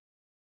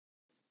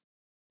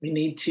 We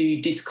need to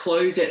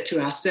disclose it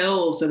to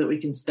ourselves so that we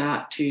can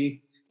start to,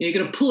 you're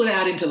going to pull it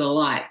out into the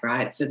light,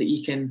 right? So that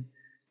you can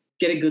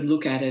get a good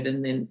look at it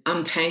and then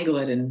untangle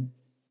it and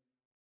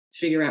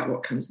figure out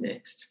what comes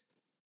next.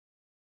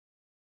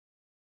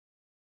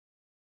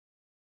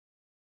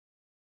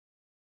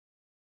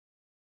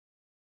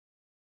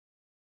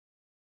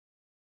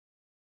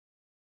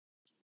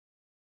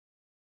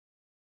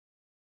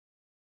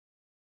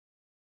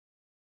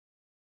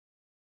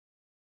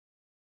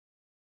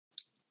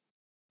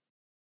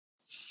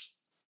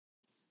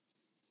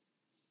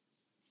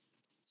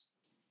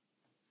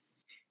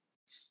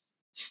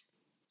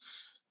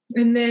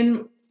 And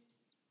then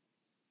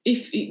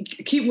if you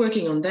keep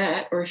working on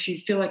that, or if you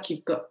feel like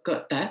you've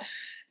got that,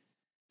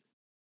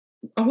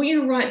 I want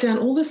you to write down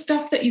all the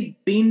stuff that you've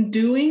been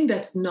doing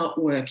that's not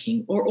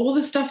working, or all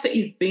the stuff that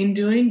you've been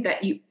doing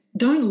that you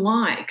don't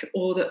like,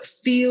 or that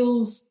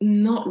feels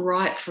not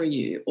right for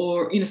you,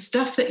 or, you know,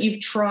 stuff that you've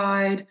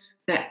tried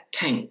that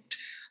tanked.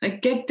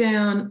 Like, get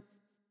down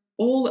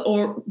all,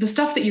 or the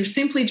stuff that you're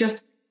simply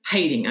just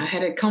hating. I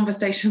had a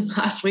conversation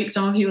last week,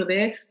 some of you were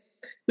there,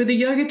 with a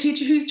yoga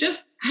teacher who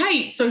just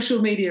hates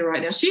social media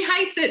right now. She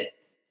hates it.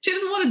 She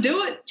doesn't want to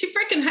do it. She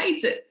freaking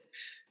hates it.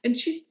 And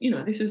she's, you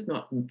know, this is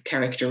not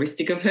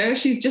characteristic of her.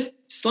 She's just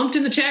slumped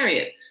in the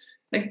chariot.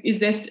 Like,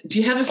 do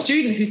you have a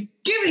student who's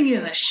giving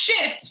you the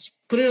shits?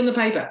 Put it on the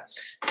paper.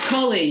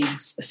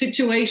 Colleagues, a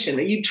situation.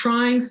 Are you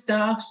trying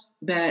stuff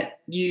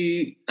that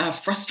you are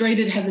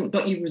frustrated hasn't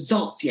got you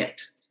results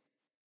yet?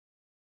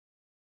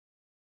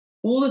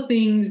 All the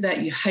things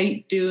that you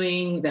hate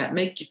doing that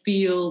make you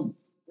feel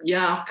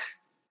yuck.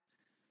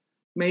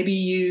 Maybe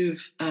you've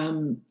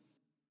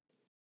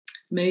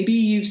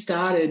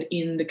started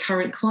in the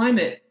current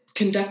climate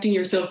conducting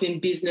yourself in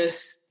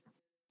business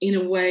in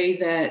a way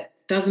that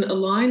doesn't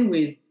align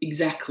with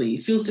exactly.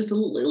 It feels just a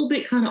little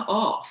bit kind of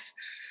off.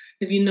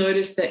 Have you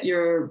noticed that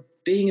you're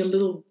being a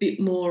little bit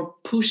more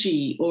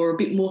pushy, or a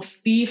bit more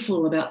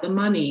fearful about the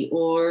money,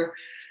 or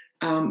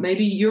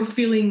maybe you're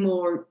feeling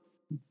more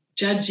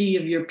judgy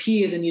of your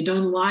peers and you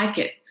don't like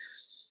it?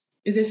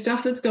 Is there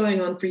stuff that's going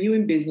on for you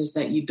in business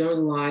that you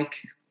don't like?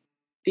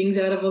 Things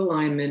out of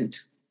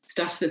alignment,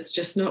 stuff that's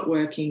just not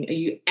working? Are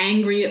you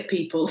angry at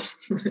people?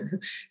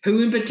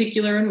 Who in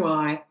particular and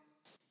why?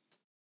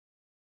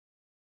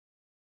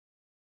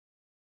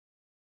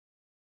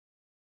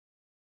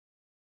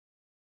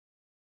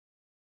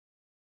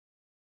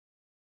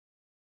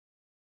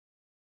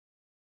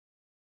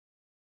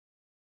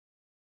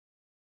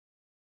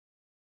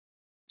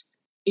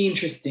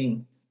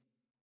 Interesting.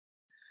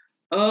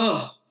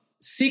 Oh,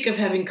 sick of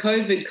having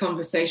COVID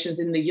conversations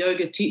in the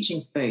yoga teaching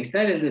space.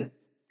 That is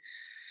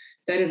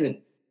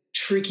a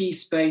tricky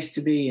space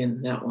to be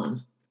in, that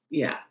one.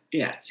 Yeah.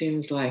 It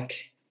seems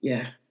like,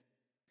 yeah.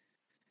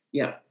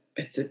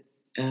 It's a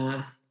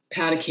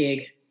powder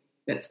keg,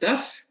 that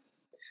stuff.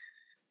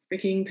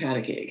 Freaking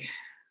powder keg.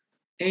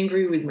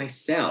 Angry with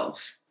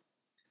myself.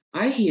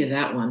 I hear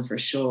that one for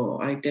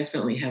sure. I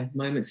definitely have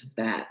moments of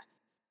that.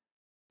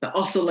 The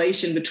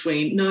oscillation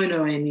between,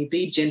 no, Amy,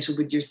 be gentle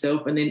with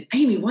yourself, and then,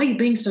 Amy, why are you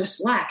being so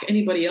slack?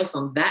 Anybody else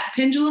on that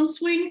pendulum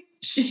swing?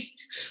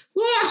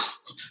 Wow,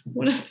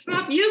 well, it's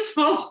not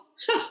useful.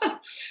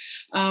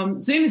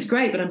 Zoom is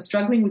great, but I'm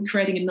struggling with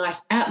creating a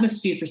nice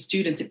atmosphere for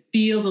students. It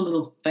feels a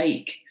little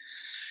fake.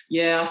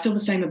 Yeah, I feel the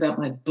same about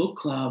my book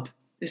club.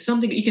 There's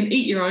something, you can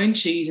eat your own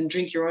cheese and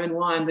drink your own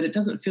wine, but it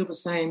doesn't feel the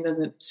same, does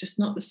it? It's just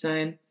not the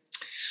same.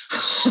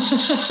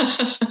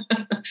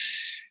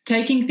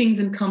 Taking things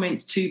and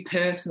comments too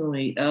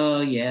personally.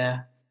 Oh, yeah.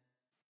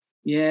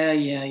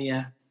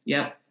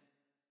 Yep.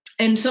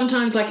 And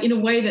sometimes, like, in a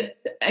way that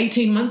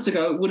 18 months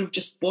ago would have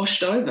just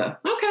washed over.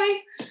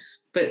 Okay.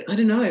 But I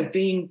don't know,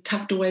 being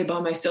tucked away by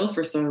myself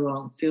for so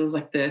long feels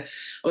like I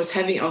was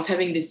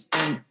having this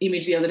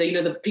image the other day, you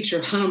know, the picture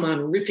of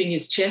Hanuman ripping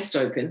his chest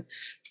open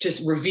to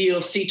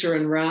reveal Sita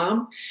and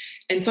Ram.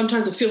 And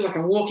sometimes it feels like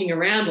I'm walking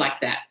around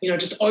like that, you know,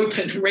 just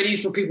open, ready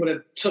for people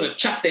to sort of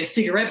chuck their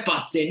cigarette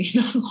butts in,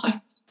 you know, like,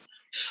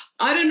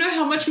 I don't know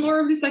how much more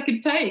of this I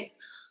could take.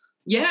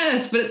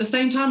 Yes, but at the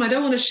same time, I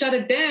don't want to shut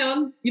it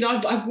down. You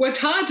know, I've worked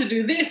hard to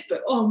do this,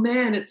 but, oh,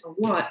 man, it's a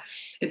lot.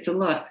 It's a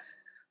lot.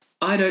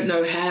 I don't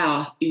know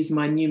how is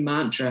my new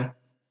mantra.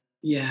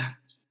 Yeah.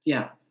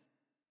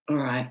 All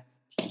right.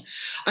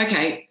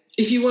 Okay,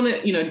 if you want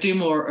to, you know, do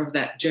more of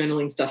that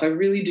journaling stuff, I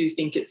really do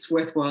think it's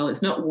worthwhile.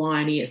 It's not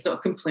whiny. It's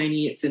not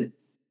complaining. It's an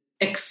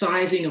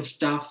excising of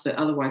stuff that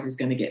otherwise is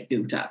going to get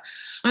built up.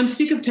 I'm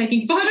sick of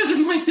taking photos of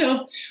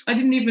myself. I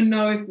didn't even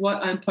know if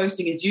what I'm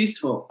posting is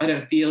useful. I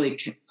don't feel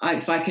it.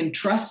 If I can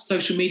trust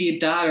social media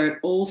data, it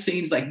all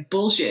seems like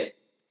bullshit.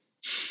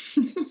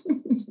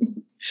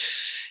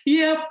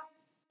 Yep,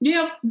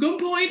 good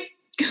point.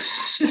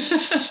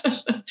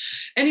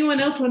 Anyone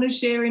else want to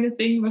share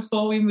anything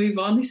before we move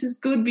on? This is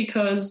good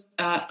because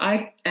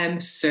I am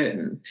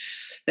certain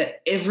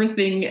that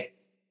everything,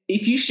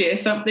 if you share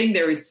something,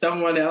 there is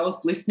someone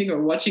else listening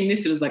or watching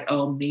this that is like,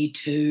 oh, me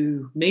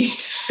too.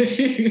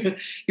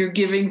 You're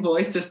giving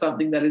voice to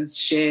something that is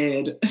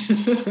shared.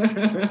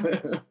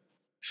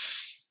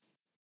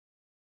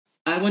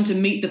 I want to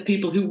meet the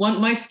people who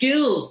want my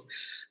skills.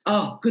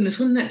 Oh, goodness,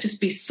 wouldn't that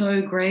just be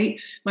so great?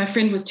 My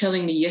friend was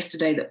telling me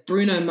yesterday that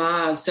Bruno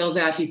Mars sells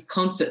out his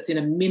concerts in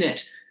a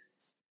minute.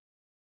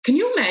 Can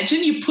you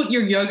imagine you put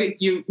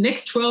your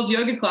next 12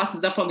 yoga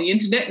classes up on the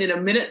internet and in a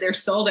minute they're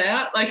sold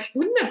out? Like,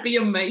 wouldn't that be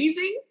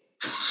amazing?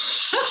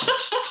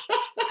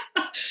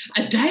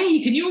 A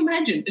day, can you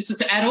imagine? It's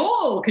just at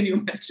all, can you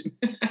imagine?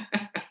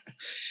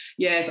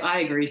 Yes, I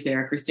agree,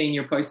 Sarah. Christine,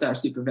 your posts are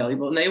super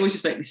valuable and they always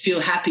just make me feel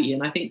happy.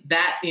 And I think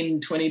that in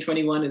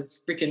 2021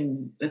 is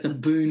that's a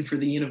boon for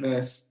the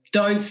universe.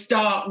 Don't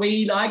stop.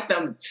 We like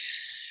them.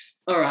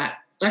 All right.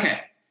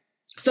 Okay.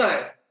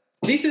 So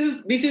this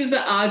is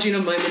the Arjuna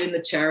moment in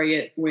the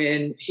chariot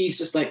when he's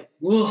just like,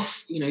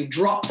 woof,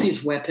 drops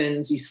his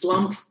weapons, he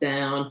slumps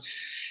down,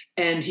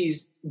 and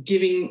he's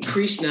giving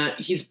Krishna,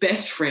 his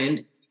best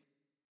friend,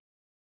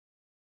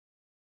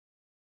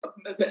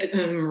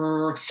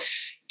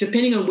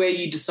 depending on where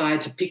you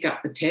decide to pick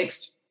up the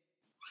text,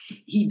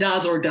 he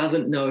does or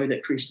doesn't know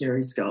that Krishna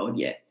is God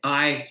yet.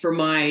 I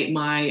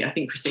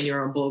think, Christine,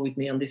 you're on board with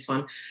me on this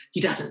one. He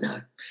doesn't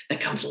know. That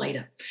comes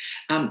later.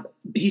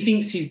 He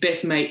thinks his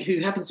best mate, who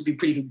happens to be a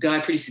pretty good guy,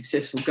 pretty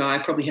successful guy,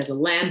 probably has a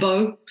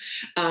Lambo,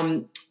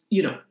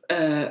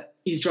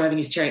 he's driving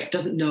his chariot,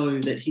 doesn't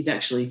know that he's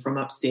actually from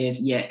upstairs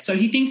yet. So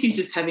he thinks he's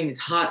just having his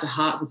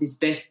heart-to-heart with his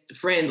best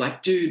friend,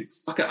 like, dude,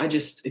 fuck it,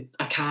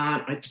 I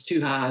can't, it's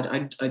too hard,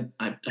 I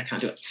can't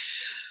do it.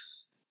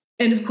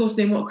 And, of course,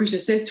 then what Krishna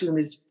says to him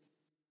is,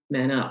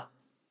 man up.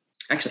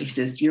 Actually, he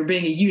says, you're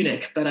being a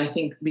eunuch, but I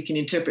think we can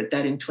interpret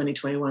that in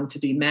 2021 to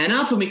be man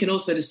up, and we can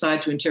also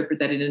decide to interpret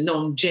that in a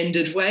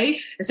non-gendered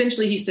way.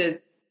 Essentially, he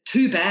says,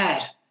 too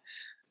bad.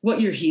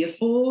 What you're here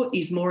for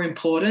is more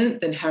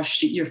important than how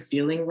shit you're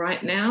feeling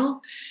right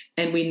now,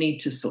 and we need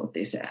to sort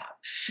this out.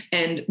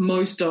 And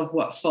most of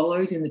what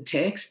follows in the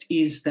text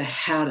is the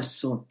how to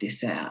sort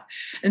this out.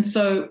 And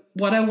so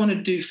what I want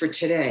to do for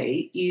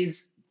today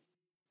is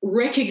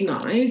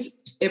recognize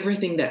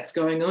everything that's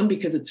going on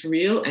because it's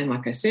real. And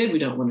like I said, we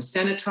don't want to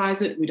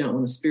sanitize it. We don't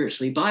want to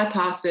spiritually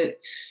bypass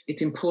it.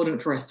 It's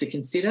important for us to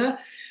consider.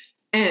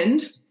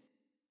 And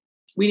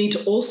we need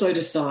to also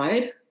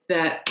decide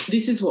that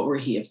this is what we're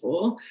here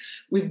for.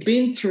 We've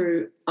been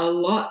through a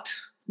lot.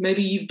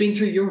 Maybe you've been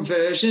through your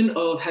version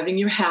of having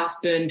your house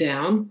burned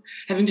down,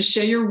 having to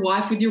share your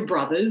wife with your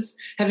brothers,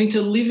 having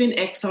to live in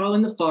exile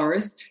in the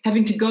forest,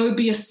 having to go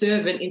be a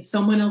servant in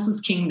someone else's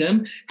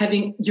kingdom,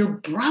 having your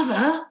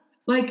brother,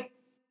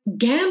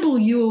 gamble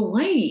you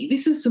away.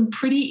 This is some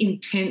pretty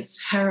intense,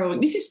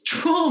 harrowing, this is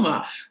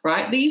trauma,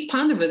 right? These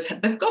Pandavas,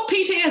 they've got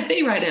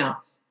PTSD right now.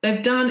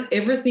 They've done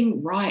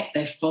everything right.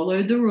 They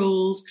followed the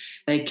rules.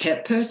 They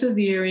kept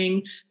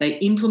persevering. They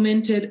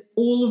implemented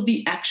all of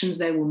the actions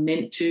they were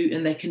meant to,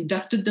 and they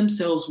conducted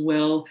themselves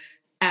well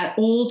at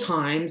all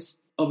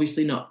times.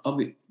 Obviously not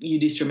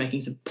Yudhishthira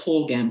making some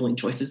poor gambling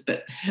choices,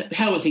 but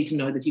how was he to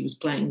know that he was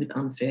playing with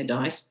unfair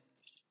dice?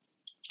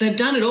 They've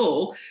done it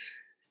all,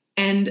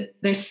 and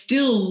they're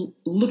still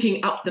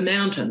looking up the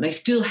mountain. They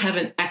still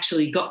haven't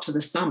actually got to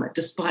the summit,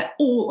 despite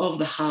all of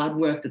the hard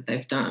work that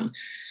they've done.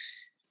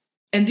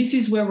 And this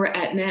is where we're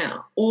at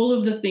now. All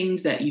of the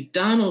things that you've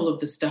done, all of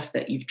the stuff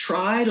that you've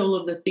tried, all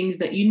of the things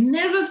that you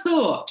never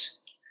thought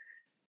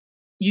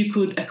you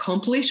could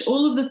accomplish,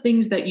 all of the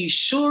things that you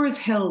sure as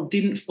hell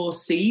didn't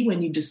foresee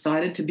when you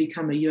decided to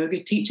become a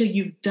yoga teacher,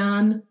 you've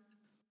done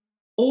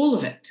all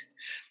of it.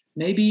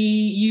 Maybe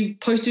you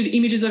posted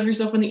images of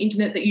yourself on the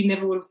internet that you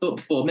never would have thought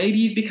before. Maybe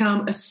you've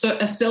become a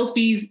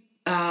selfies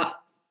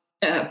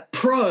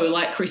pro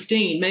like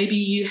Christine. Maybe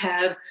you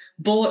have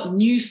bought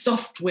new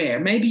software.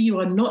 Maybe you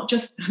are not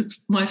just,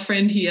 my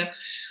friend here,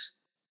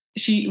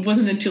 she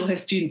wasn't until her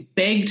students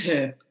begged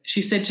her.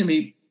 She said to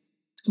me,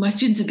 my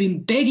students have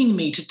been begging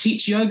me to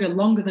teach yoga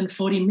longer than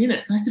 40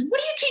 minutes. And I said,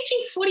 what are you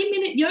teaching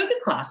 40-minute yoga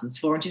classes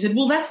for? And she said,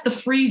 well, that's the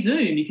free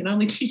Zoom. You can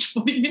only teach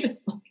 40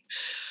 minutes. Like,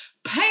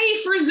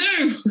 pay for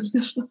Zoom.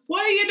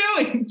 What are you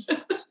doing?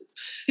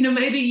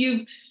 Maybe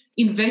you've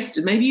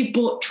invested, maybe you've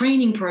bought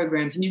training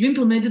programs and you've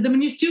implemented them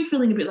and you're still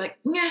feeling a bit like,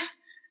 yeah,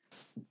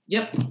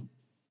 yep.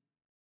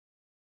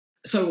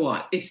 So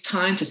what? It's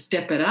time to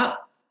step it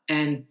up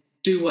and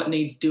do what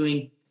needs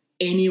doing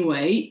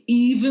anyway,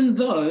 even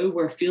though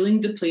we're feeling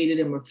depleted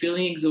and we're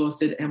feeling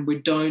exhausted and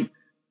we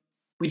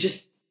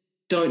just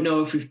don't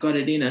know if we've got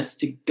it in us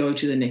to go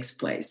to the next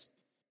place.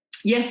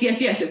 Yes.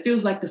 It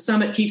feels like the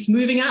summit keeps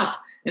moving up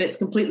and it's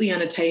completely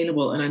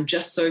unattainable and I'm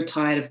just so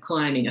tired of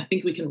climbing. I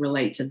think we can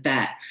relate to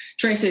that.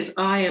 Trey says,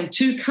 I am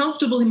too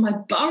comfortable in my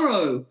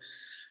burrow.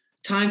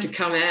 Time to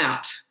come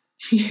out.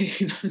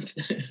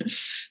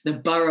 The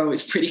burrow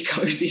is pretty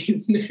cozy,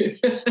 isn't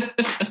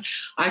it?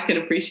 I can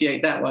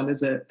appreciate that one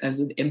as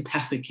an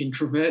empathic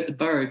introvert. The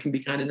burrow can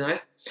be kind of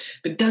nice,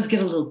 but it does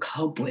get a little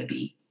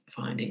cobwebby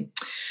finding.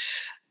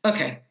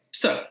 Okay,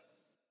 so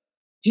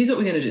here's what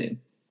we're going to do.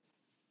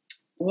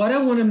 What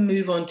I want to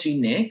move on to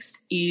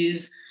next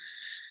is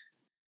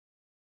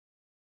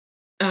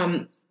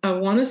I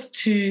want us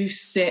to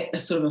set a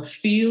sort of a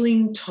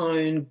feeling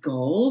tone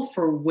goal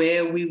for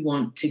where we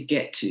want to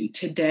get to.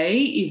 Today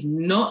is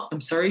not, I'm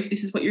sorry if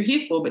this is what you're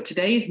here for, but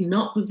today is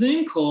not the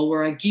Zoom call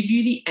where I give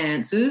you the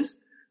answers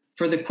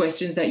for the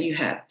questions that you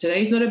have.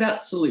 Today's not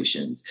about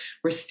solutions.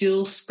 We're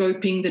still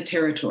scoping the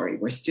territory.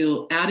 We're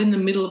still out in the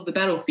middle of the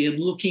battlefield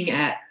looking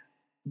at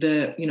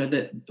the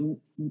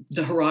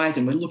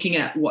horizon. We're looking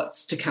at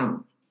what's to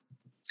come.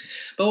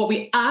 But what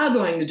we are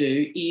going to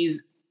do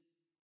is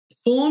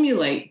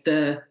formulate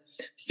the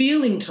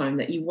feeling tone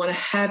that you want to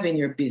have in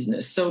your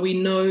business, so we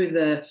know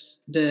the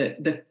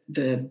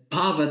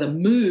bhava, the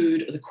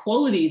mood, the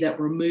quality that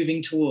we're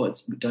moving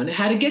towards. We don't know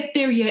how to get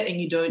there yet,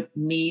 and you don't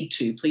need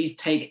to. Please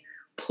take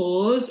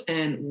pause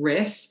and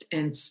rest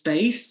and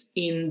space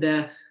in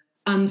the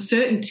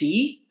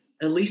uncertainty,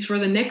 at least for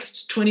the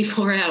next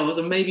 24 hours,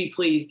 and maybe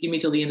please give me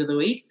till the end of the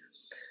week,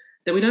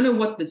 that we don't know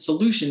what the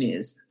solution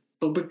is,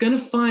 but we're going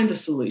to find the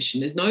solution.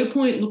 There's no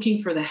point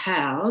looking for the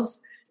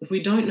hows if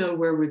we don't know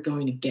where we're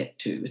going to get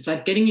to. It's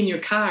like getting in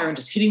your car and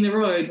just hitting the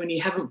road when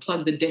you haven't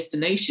plugged the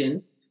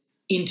destination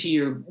into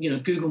your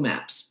Google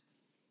Maps.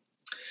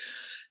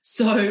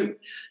 So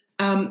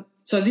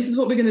this is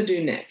what we're going to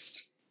do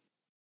next.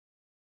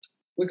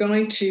 So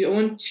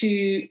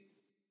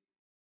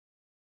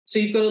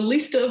you've got a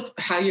list of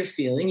how you're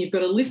feeling. You've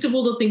got a list of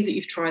all the things that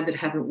you've tried that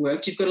haven't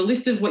worked. You've got a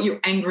list of what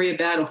you're angry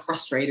about or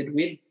frustrated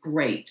with.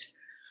 Great.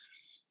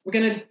 We're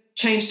going to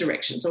change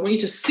direction. So I want you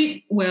to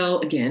sit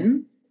well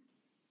again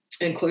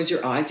and close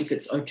your eyes if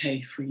it's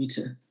okay for you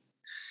to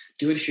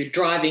do it. If you're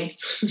driving,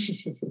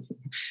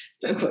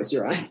 don't close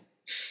your eyes.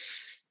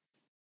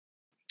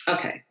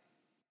 Okay.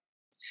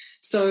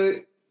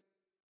 So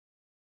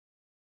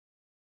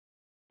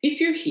if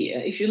you're here,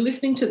 if you're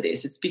listening to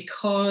this, it's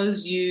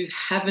because you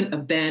haven't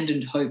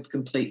abandoned hope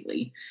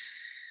completely.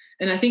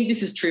 And I think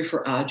this is true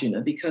for Arjuna,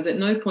 because at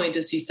no point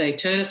does he say,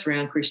 turn us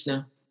around,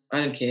 Krishna.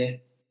 I don't care.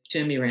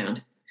 Turn me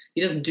around.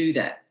 He doesn't do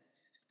that.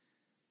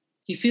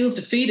 He feels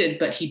defeated,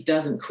 but he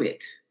doesn't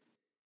quit.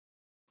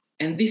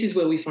 And this is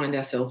where we find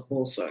ourselves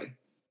also.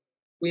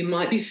 We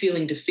might be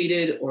feeling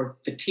defeated or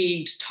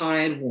fatigued,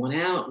 tired, worn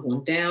out,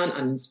 worn down,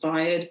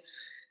 uninspired.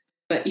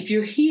 But if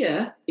you're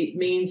here, it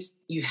means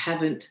you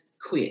haven't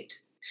quit.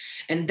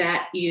 And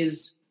that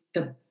is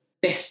the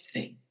best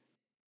thing.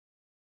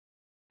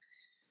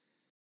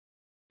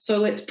 So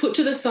let's put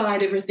to the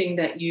side everything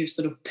that you've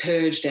sort of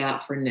purged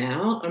out for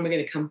now, and we're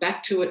going to come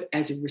back to it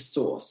as a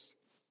resource.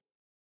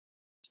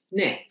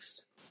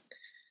 Next,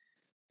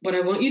 what I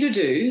want you to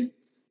do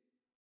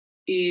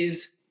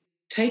is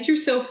take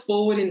yourself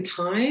forward in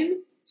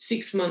time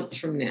 6 months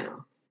from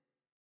now.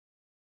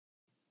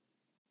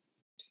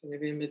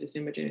 November,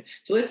 December, January.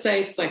 So let's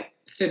say it's like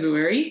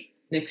February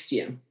next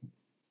year,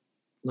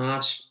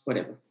 March,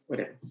 whatever,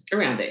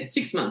 around there,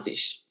 6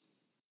 months-ish.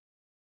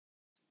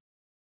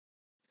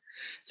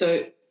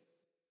 So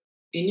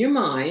in your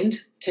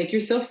mind, take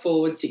yourself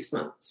forward 6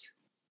 months.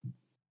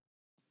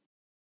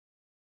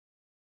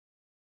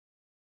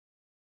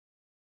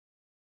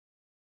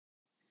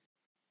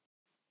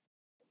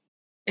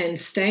 And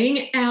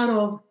staying out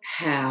of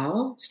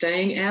how,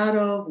 staying out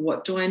of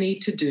what do I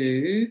need to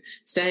do,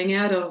 staying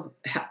out of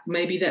how,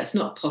 maybe that's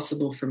not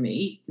possible for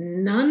me,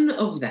 none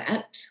of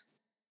that,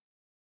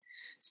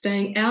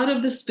 staying out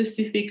of the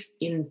specifics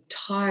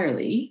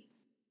entirely,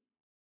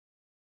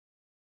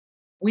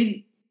 with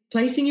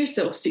placing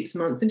yourself 6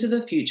 months into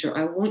the future,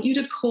 I want you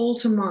to call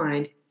to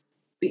mind,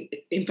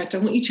 in fact, I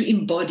want you to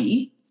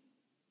embody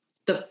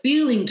the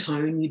feeling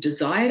tone you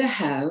desire to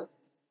have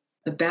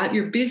about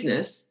your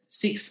business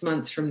 6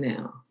 months from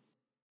now.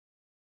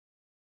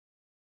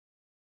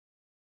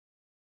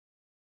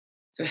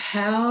 So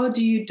how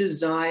do you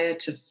desire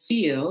to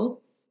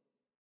feel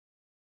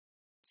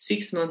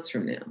 6 months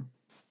from now?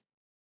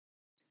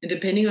 And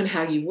depending on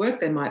how you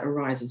work, they might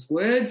arise as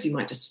words. You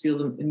might just feel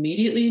them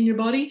immediately in your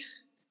body.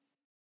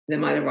 They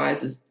might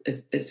arise as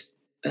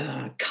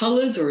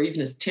colours or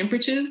even as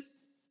temperatures.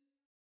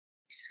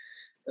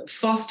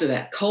 Foster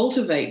that,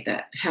 cultivate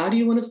that. How do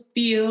you want to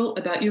feel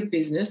about your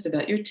business,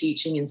 about your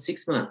teaching in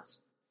 6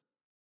 months?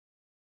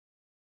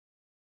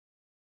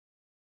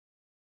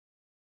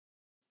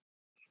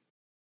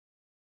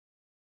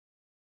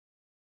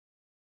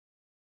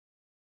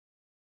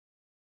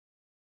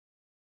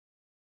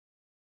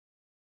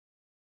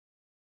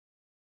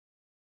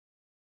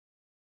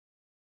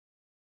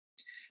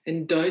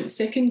 And don't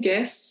second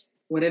guess.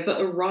 Whatever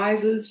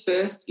arises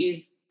first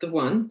is the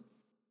one.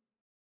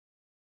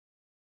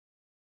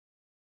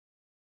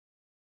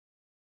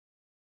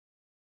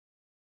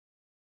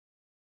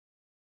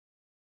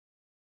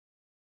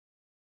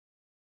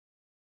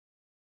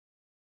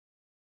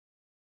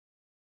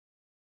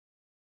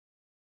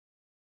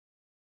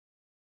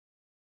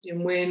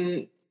 And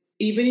when,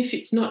 even if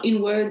it's not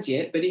in words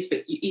yet, but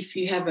if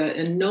you have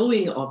a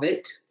knowing of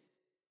it,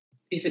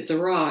 if it's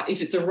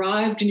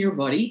arrived in your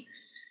body,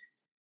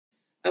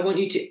 I want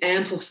you to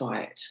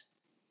amplify it.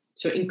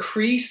 So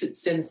increase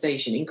its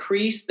sensation,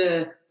 increase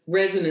the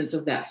resonance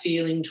of that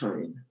feeling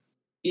tone.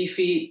 If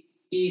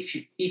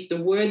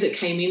the word that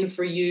came in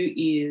for you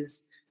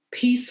is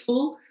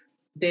peaceful,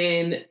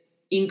 then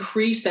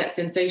increase that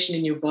sensation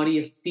in your body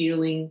of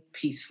feeling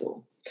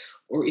peaceful.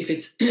 Or if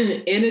it's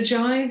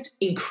energized,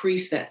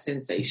 increase that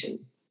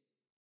sensation.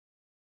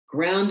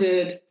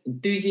 grounded,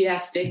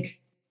 enthusiastic,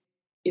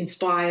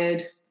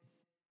 inspired,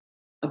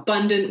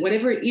 abundant,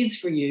 whatever it is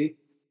for you,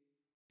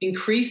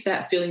 increase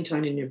that feeling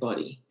tone in your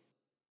body.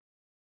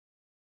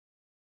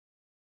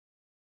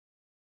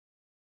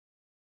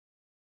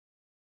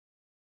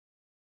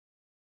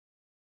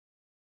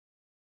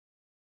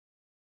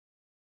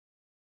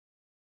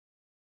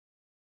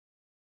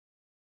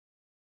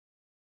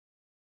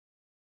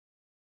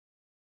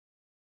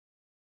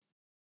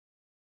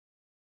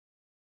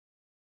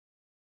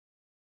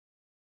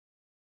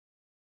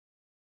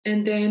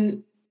 And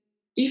then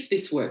if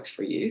this works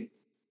for you,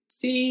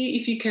 see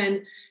if you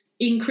can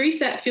increase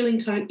that feeling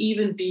tone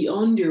even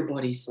beyond your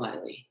body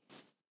slightly,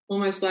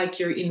 almost like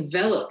you're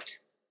enveloped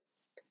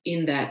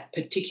in that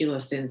particular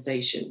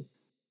sensation.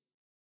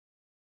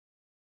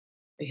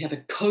 You have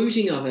a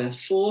coating of it, a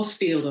force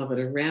field of it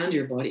around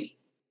your body.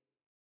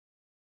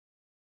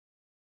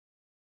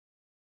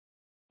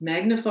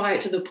 Magnify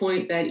it to the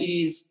point that it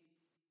is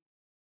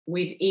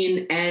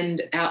within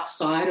and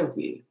outside of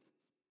you.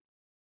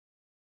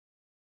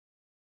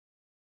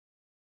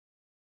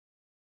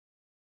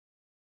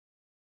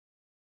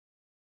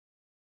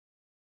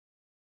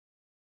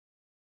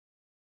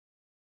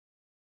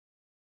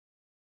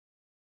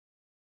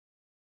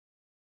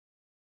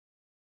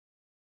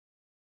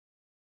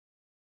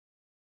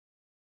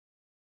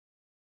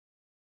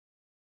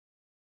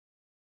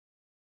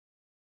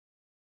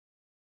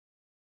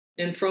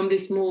 And from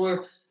this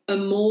more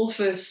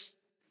amorphous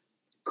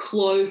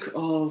cloak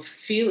of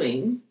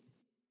feeling,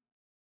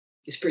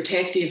 this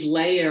protective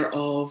layer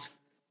of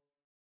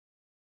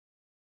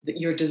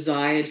your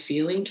desired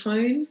feeling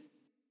tone,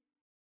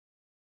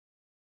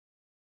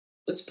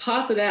 let's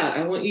pass it out.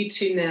 I want you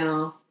to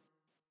now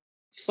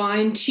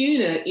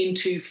fine-tune it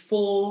into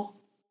 4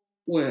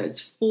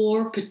 words,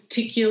 4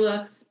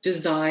 particular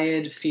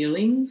desired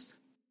feelings.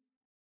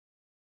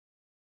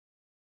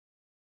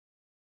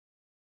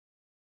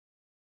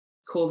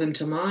 Call them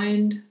to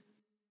mind.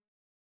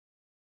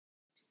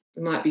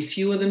 It might be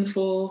fewer than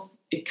 4.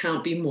 It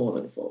can't be more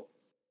than 4.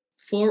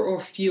 4 or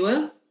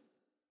fewer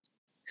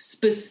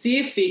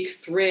specific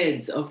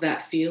threads of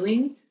that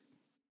feeling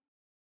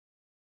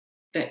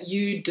that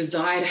you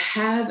desire to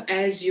have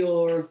as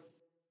your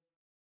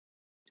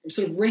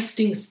sort of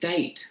resting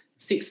state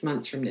 6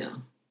 months from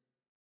now.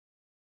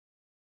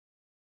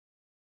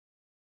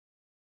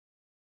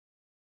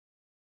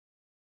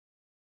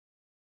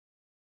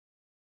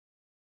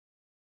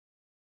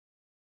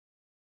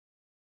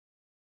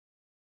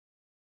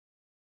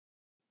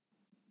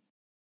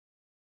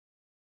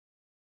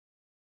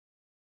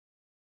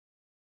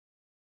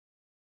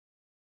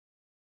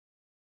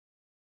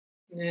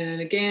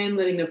 And again,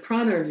 letting the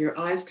prana of your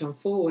eyes come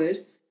forward.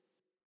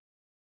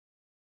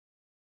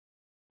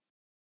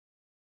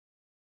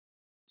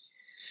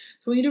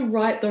 So I want you to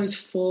write those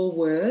 4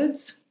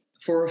 words,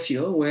 4 or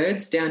fewer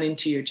words, down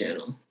into your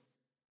journal.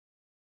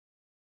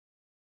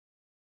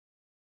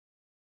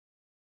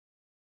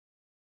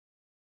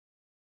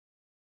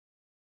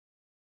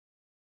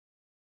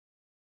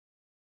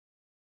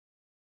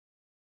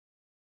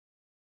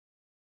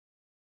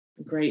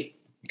 Great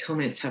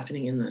comments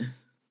happening in the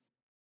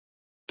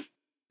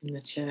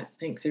chat.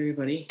 Thanks,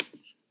 everybody.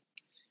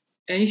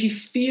 And if you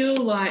feel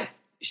like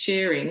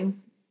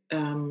sharing,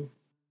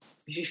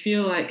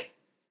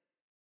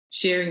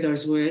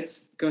 those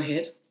words, go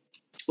ahead,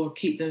 or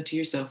keep them to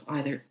yourself.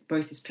 Either,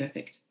 both is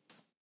perfect.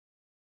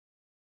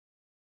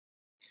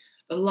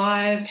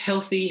 Alive,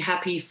 healthy,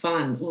 happy,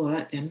 fun. Oh, I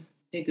like them.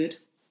 They're good.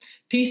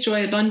 Peace,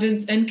 joy,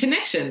 abundance, and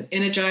connection.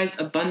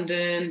 Energized,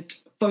 abundant,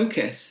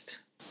 focused.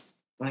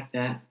 Like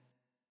that.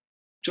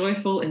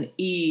 Joyful and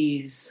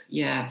ease.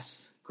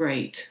 Yes,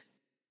 great.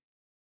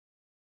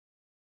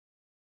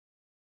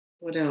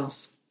 What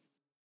else?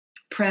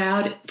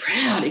 Proud,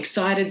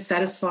 excited,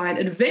 satisfied,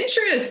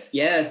 adventurous.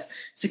 Yes.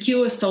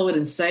 Secure, solid,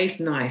 and safe.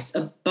 Nice.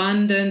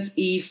 Abundance,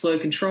 ease, flow,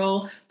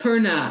 control.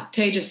 Purna,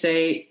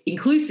 tejase,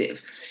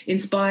 inclusive.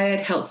 Inspired,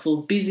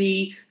 helpful,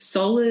 busy,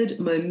 solid,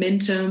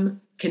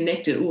 momentum,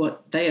 connected. Oh,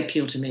 they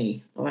appeal to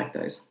me. I like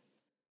those.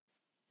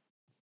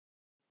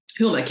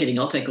 Who am I kidding?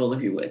 I'll take all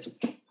of your words.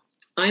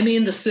 I'm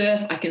in the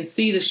surf, I can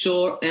see the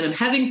shore, and I'm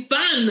having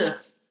fun.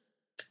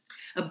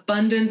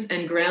 Abundance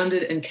and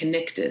grounded and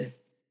connected.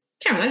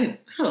 Karen,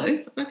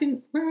 hello.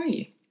 Where are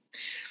you?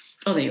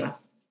 Oh, there you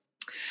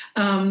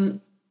are.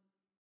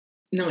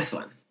 Nice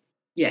one.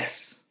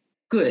 Yes.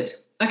 Good.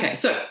 Okay,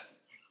 so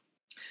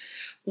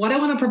what I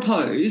want to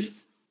propose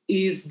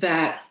is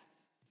that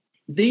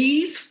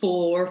these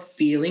 4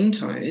 feeling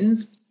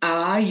tones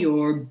are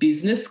your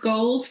business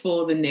goals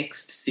for the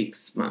next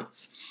 6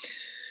 months.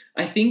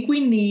 I think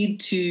we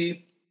need to,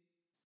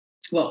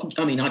 well,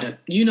 I mean, I don't,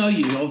 you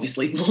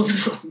obviously more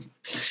than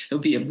it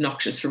would be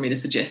obnoxious for me to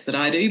suggest that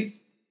I do.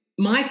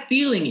 My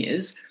feeling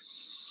is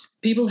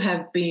people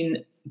have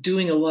been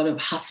doing a lot of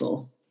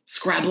hustle,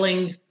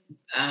 scrabbling,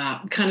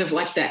 kind of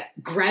like that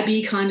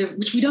grabby kind of,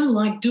 which we don't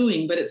like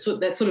doing, but it's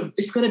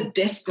got a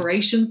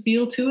desperation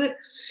feel to it.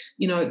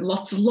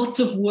 Lots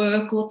of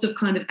work, lots of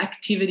kind of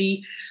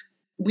activity,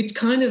 which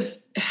kind of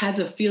has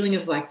a feeling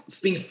of like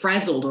being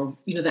frazzled or,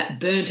 that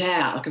burnt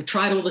out. Like I've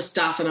tried all the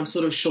stuff and I'm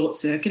sort of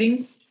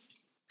short-circuiting.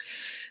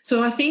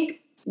 So I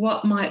think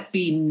what might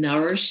be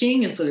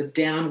nourishing and sort of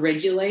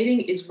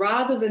down-regulating is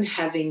rather than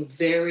having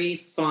very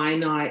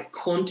finite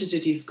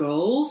quantitative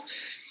goals,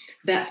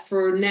 that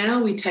for now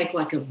we take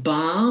like a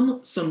balm,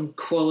 some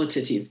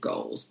qualitative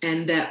goals,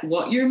 and that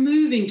what you're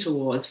moving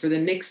towards for the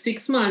next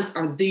 6 months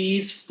are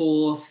these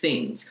 4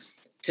 things.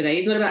 Today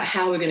is not about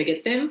how we're going to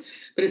get them,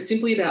 but it's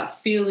simply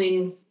about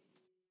feeling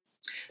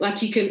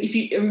like you can, if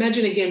you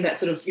imagine again that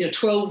sort of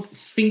 12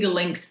 finger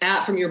lengths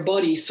out from your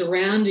body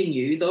surrounding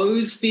you,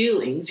 those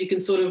feelings, you can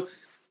sort of,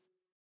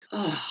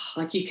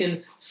 like you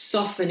can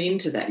soften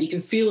into that. You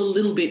can feel a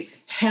little bit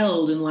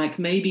held and like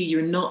maybe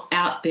you're not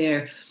out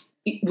there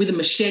with a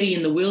machete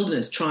in the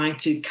wilderness trying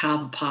to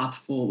carve a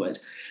path forward.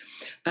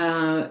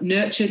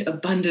 Nurtured,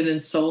 abundant,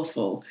 and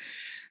soulful.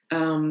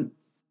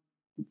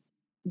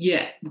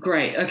 Yeah,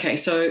 great. Okay,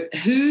 so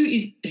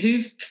who's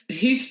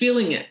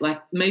feeling it?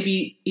 Like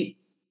maybe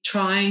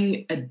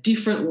trying a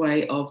different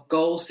way of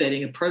goal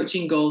setting,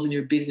 approaching goals in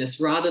your business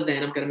rather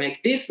than I'm going to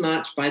make this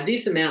much, buy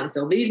this amount and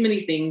sell these many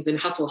things and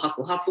hustle,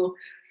 hustle, hustle.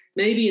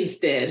 Maybe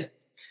instead,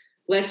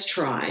 let's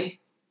try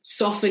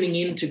softening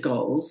into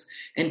goals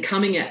and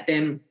coming at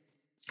them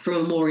from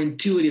a more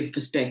intuitive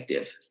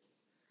perspective.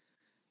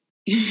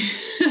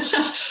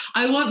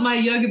 I want my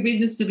yoga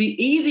business to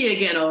be easy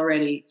again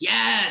already.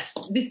 Yes.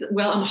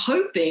 I'm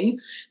hoping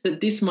that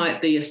this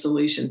might be a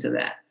solution to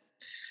that.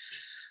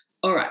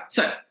 All right.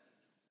 So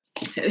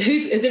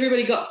has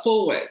everybody got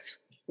 4 words?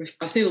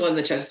 I've seen a lot in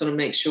the chat. I just want to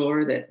make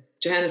sure that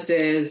Johanna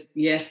says,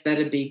 yes,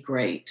 that'd be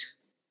great.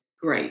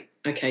 Great.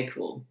 Okay,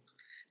 cool.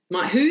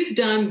 Who's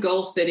done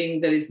goal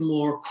setting that is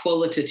more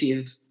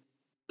qualitative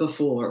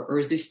before, or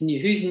is this new?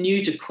 Who's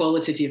new to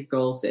qualitative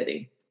goal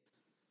setting?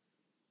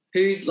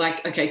 Who's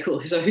like, okay, cool.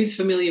 So who's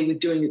familiar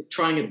with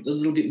trying it a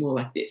little bit more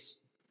like this?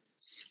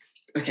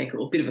 Okay,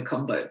 cool. Bit of a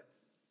combo.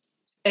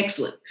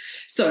 Excellent.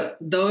 So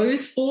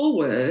those 4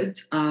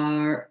 words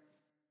are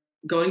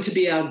going to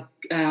be our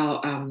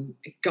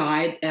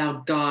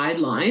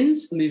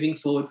guidelines moving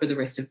forward for the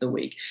rest of the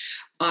week.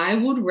 I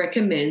would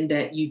recommend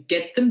that you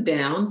get them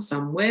down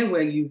somewhere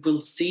where you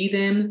will see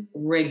them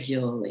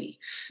regularly,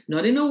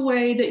 not in a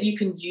way that you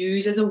can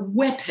use as a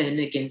weapon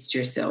against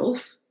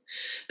yourself,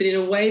 but in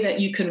a way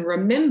that you can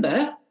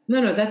remember,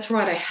 no, that's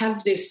right, I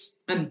have this,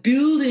 I'm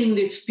building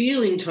this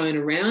feeling tone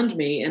around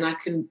me and I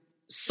can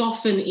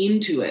soften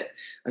into it.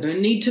 I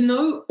don't need to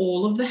know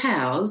all of the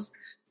hows,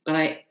 but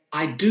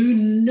I do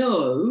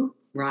know,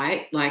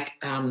 right, like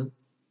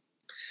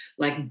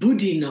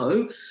Buddhi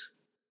know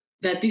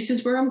that this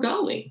is where I'm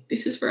going.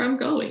 This is where I'm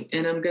going,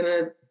 and I'm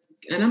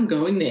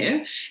going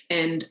there,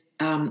 and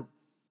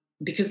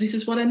because this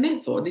is what I'm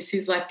meant for. This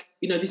is like,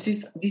 this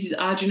is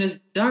Arjuna's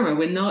dharma.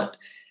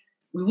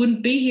 We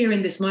wouldn't be here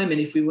in this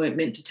moment if we weren't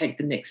meant to take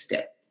the next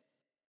step.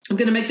 I'm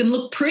going to make them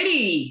look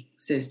pretty,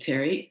 says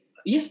Terry.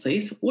 Yes,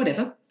 please,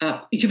 whatever.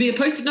 It could be a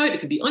Post-it note. It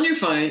could be on your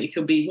phone. It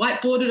could be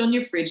whiteboarded on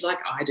your fridge like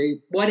I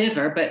do,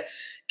 whatever. But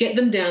get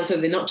them down so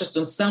they're not just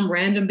on some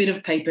random bit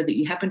of paper that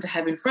you happen to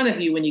have in front of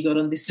you when you got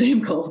on this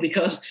Zoom call,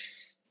 because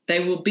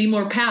they will be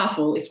more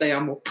powerful if they are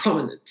more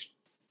prominent.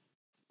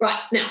 Right,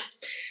 now,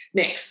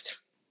 next.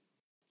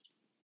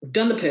 We've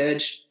done the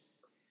purge.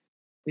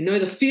 We know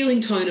the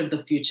feeling tone of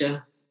the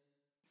future.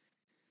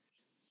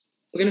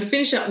 We're going to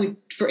finish up with,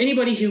 for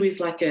anybody who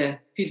is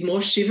who's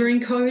more shivering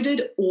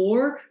coded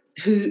or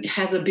who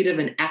has a bit of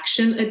an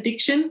action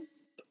addiction,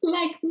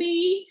 like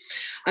me,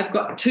 I've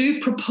got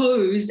 2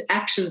 proposed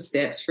action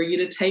steps for you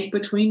to take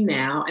between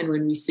now and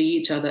when we see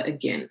each other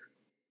again.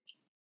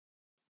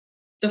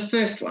 The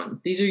first one,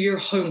 these are your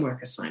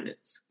homework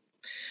assignments.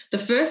 The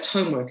first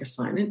homework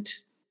assignment,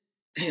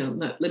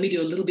 let me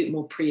do a little bit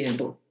more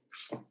preamble.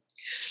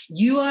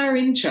 You are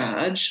in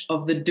charge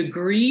of the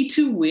degree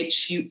to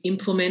which you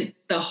implement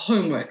the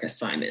homework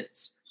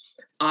assignments.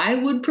 I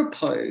would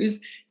propose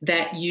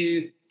that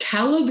you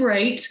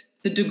calibrate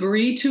the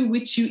degree to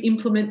which you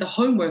implement the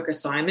homework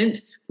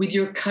assignment with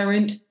your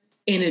current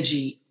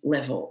energy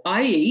level,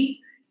 i.e.,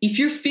 if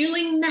you're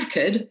feeling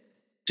knackered,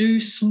 do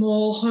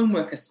small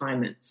homework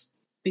assignments.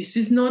 This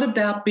is not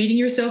about beating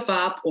yourself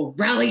up or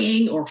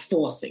rallying or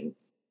forcing.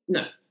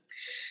 No.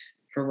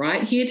 For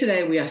right here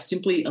today, we are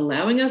simply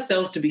allowing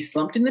ourselves to be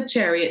slumped in the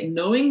chariot,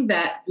 knowing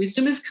that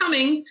wisdom is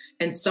coming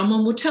and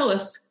someone will tell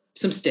us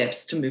some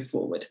steps to move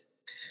forward.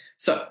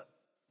 So,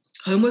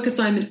 homework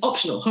assignment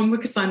optional.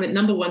 Homework assignment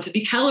number 1 to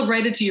be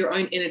calibrated to your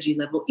own energy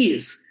level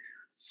is,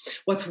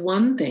 what's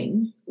one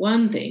thing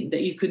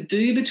that you could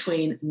do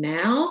between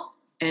now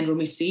and when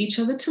we see each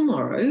other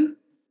tomorrow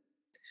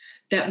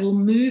that will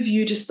move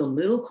you just a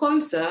little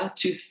closer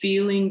to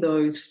feeling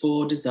those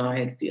 4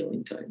 desired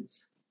feeling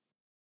tones?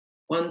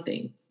 One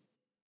thing.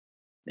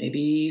 Maybe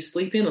you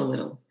sleep in a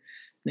little.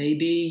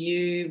 Maybe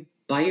you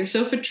buy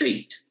yourself a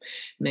treat.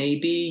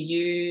 Maybe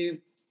you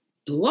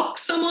block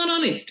someone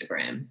on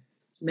Instagram.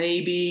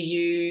 Maybe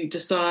you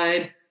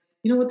decide,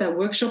 you know what, that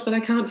workshop that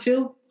I can't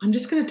fill, I'm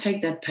just going to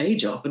take that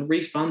page off and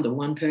refund the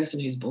one person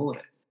who's bought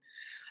it.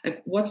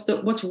 Like what's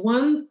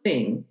one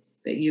thing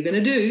that you're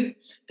going to do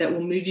that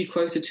will move you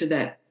closer to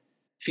that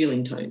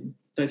feeling tone?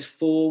 Those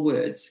 4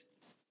 words.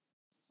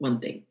 One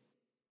thing.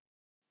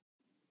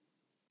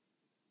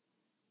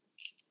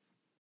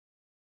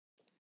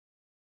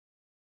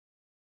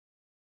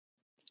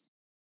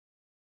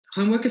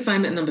 Homework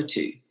assignment number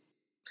 2.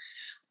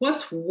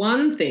 What's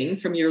one thing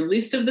from your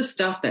list of the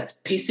stuff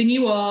that's pissing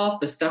you off,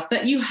 the stuff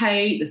that you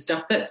hate, the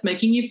stuff that's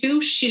making you feel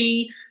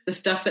shitty, the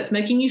stuff that's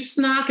making you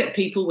snark at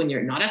people when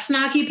you're not a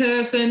snarky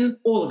person,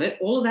 all of it,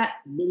 all of that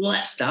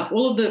stuff,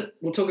 we'll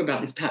talk about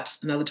this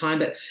perhaps another time,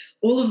 but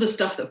all of the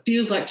stuff that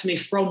feels like to me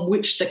from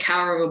which the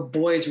Kaurava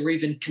boys were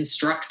even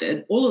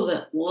constructed, all of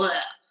that,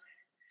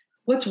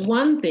 what's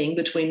one thing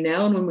between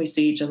now and when we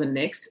see each other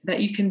next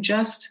that you can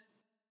just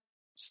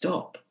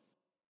stop?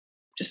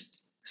 Just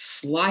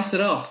slice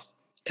it off.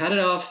 Cut it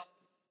off,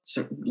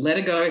 so let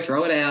it go,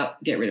 throw it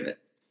out, get rid of it.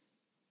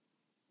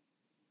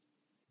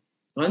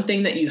 One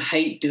thing that you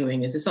hate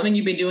doing, is there something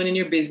you've been doing in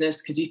your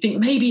business because you think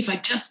maybe if I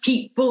just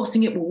keep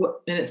forcing it will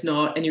work, and it's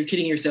not, and you're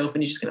kidding yourself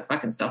and you're just going to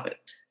fucking stop it?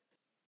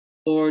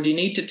 Or do you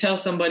need to tell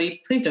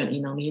somebody, please don't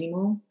email me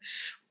anymore?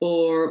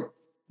 Or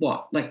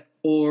what?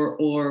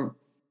 Or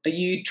are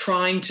you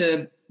trying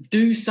to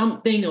do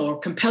something or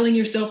compelling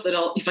yourself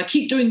that if I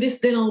keep doing this,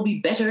 then I'll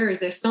be better? Is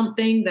there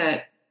something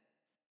that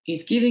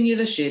is giving you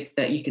the shits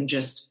that you can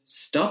just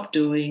stop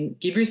doing,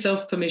 give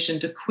yourself permission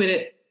to quit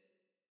it,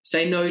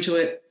 say no to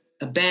it,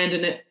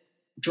 abandon it,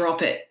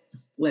 drop it,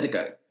 let it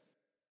go?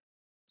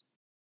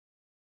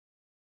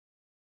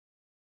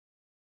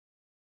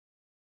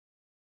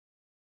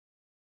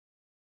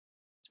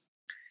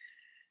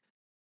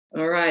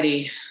 All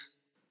righty.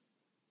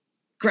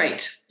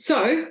 Great.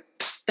 So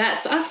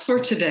that's us for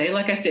today.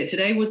 Like I said,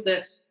 today was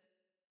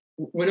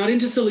we're not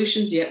into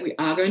solutions yet. We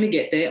are going to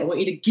get there. I want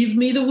you to give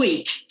me the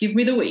week. Give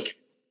me the week.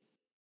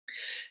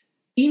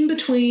 In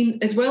between,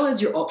 as well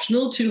as your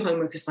optional 2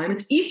 homework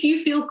assignments, if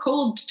you feel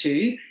called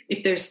to,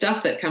 if there's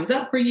stuff that comes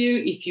up for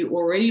you, if you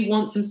already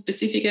want some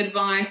specific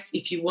advice,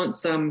 if you want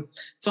some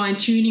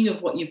fine-tuning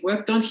of what you've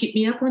worked on, hit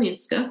me up on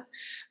Insta.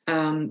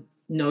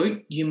 No,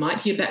 you might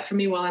hear back from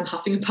me while I'm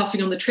huffing and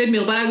puffing on the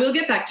treadmill, but I will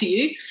get back to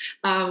you.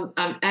 I'm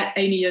at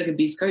Amy Yoga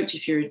Biz Coach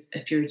if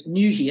you're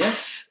new here.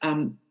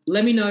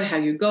 Let me know how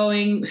you're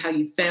going, how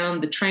you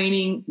found the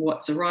training,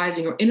 what's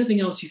arising, or anything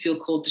else you feel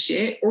called to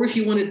share. Or if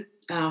you want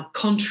to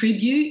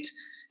contribute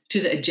to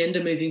the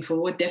agenda moving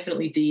forward,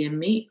 definitely DM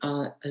me.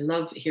 I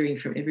love hearing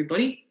from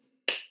everybody.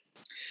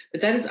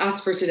 But that is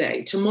us for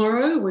today.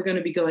 Tomorrow, we're going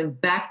to be going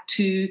back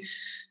to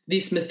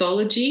this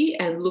mythology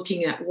and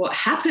looking at what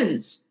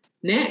happens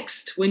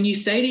next when you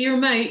say to your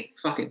mate,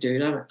 fuck it,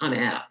 dude, I'm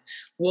out.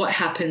 What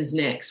happens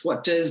next?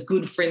 What does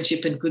good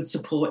friendship and good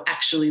support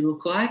actually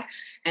look like?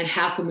 And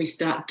how can we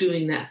start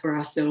doing that for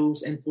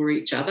ourselves and for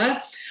each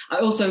other? I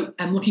also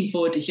am looking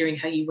forward to hearing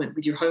how you went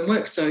with your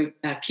homework, so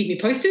keep me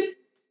posted.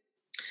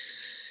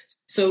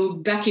 So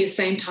back here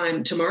same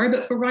time tomorrow,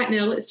 but for right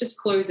now, let's just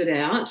close it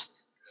out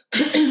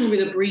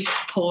with a brief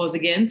pause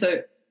again.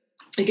 So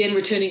again,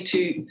 returning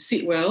to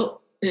sit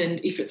well, and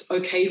if it's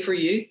okay for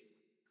you,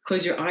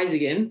 close your eyes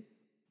again.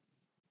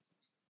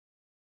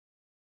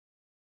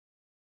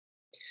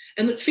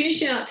 And let's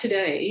finish out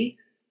today,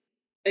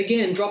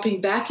 again,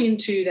 dropping back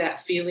into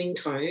that feeling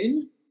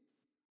tone,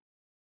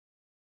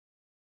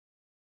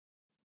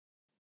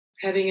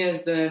 having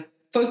as the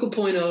focal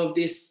point of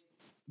this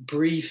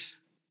brief,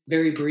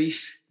 very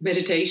brief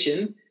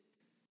meditation,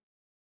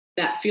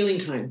 that feeling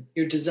tone,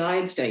 your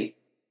desired state.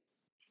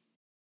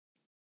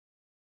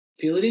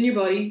 Feel it in your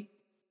body.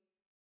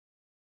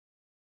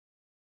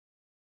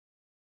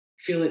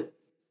 Feel it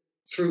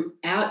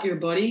throughout your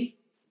body.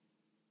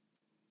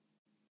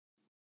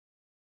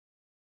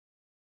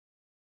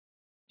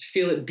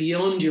 Feel it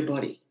beyond your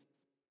body.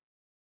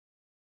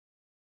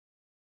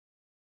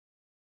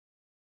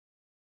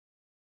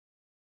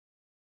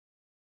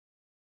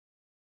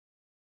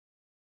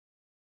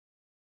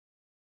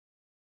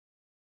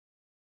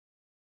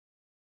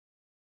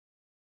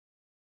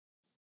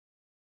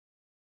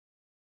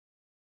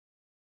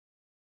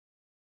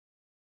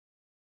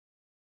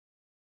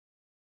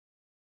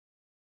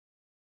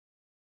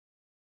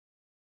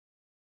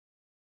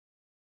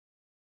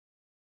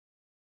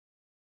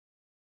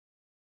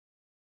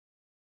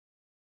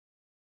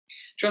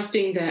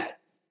 Trusting that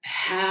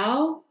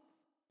how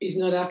is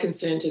not our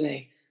concern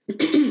today.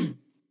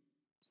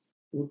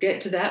 We'll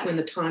get to that when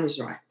the time is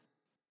right.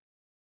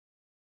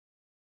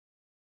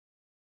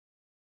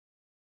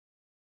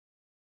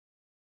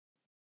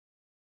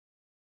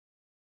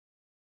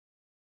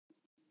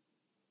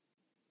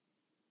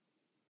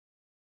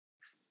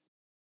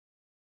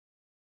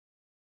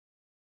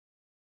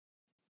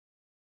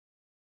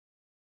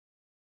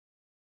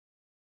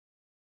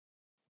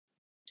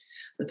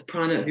 Let the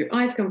prana of your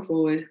eyes come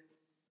forward.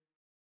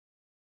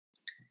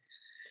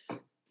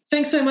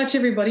 Thanks so much,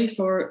 everybody,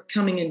 for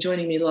coming and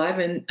joining me live.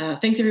 And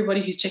thanks,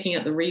 everybody who's checking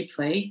out the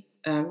replay.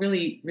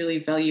 Really, really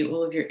value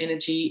all of your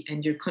energy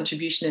and your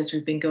contribution as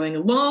we've been going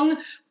along.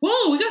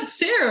 Whoa, we got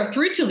Sarah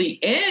through till the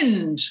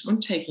end. I'm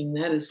taking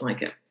that as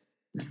like a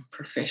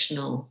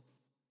professional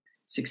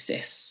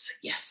success.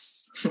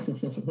 Yes.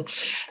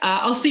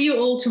 I'll see you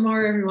all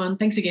tomorrow, everyone.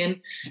 Thanks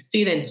again. See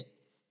you then.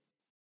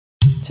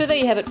 So there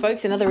you have it,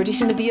 folks, another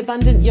edition of the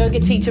Abundant Yoga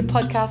Teacher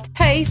podcast.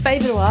 Hey,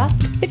 favour to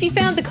ask. If you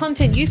found the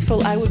content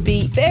useful, I would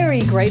be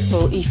very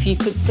grateful if you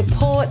could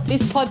support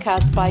this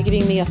podcast by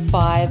giving me a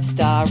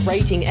 5-star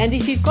rating. And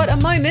if you've got a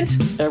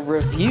moment, a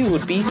review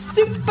would be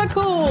super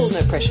cool.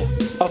 No pressure,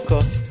 of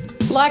course.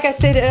 Like I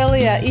said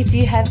earlier, if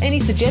you have any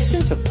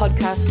suggestions for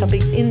podcast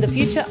topics in the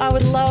future, I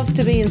would love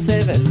to be in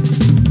service.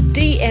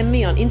 DM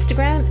me on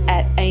Instagram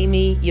at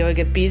Amy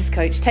Yoga Biz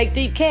Coach. Take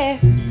deep care.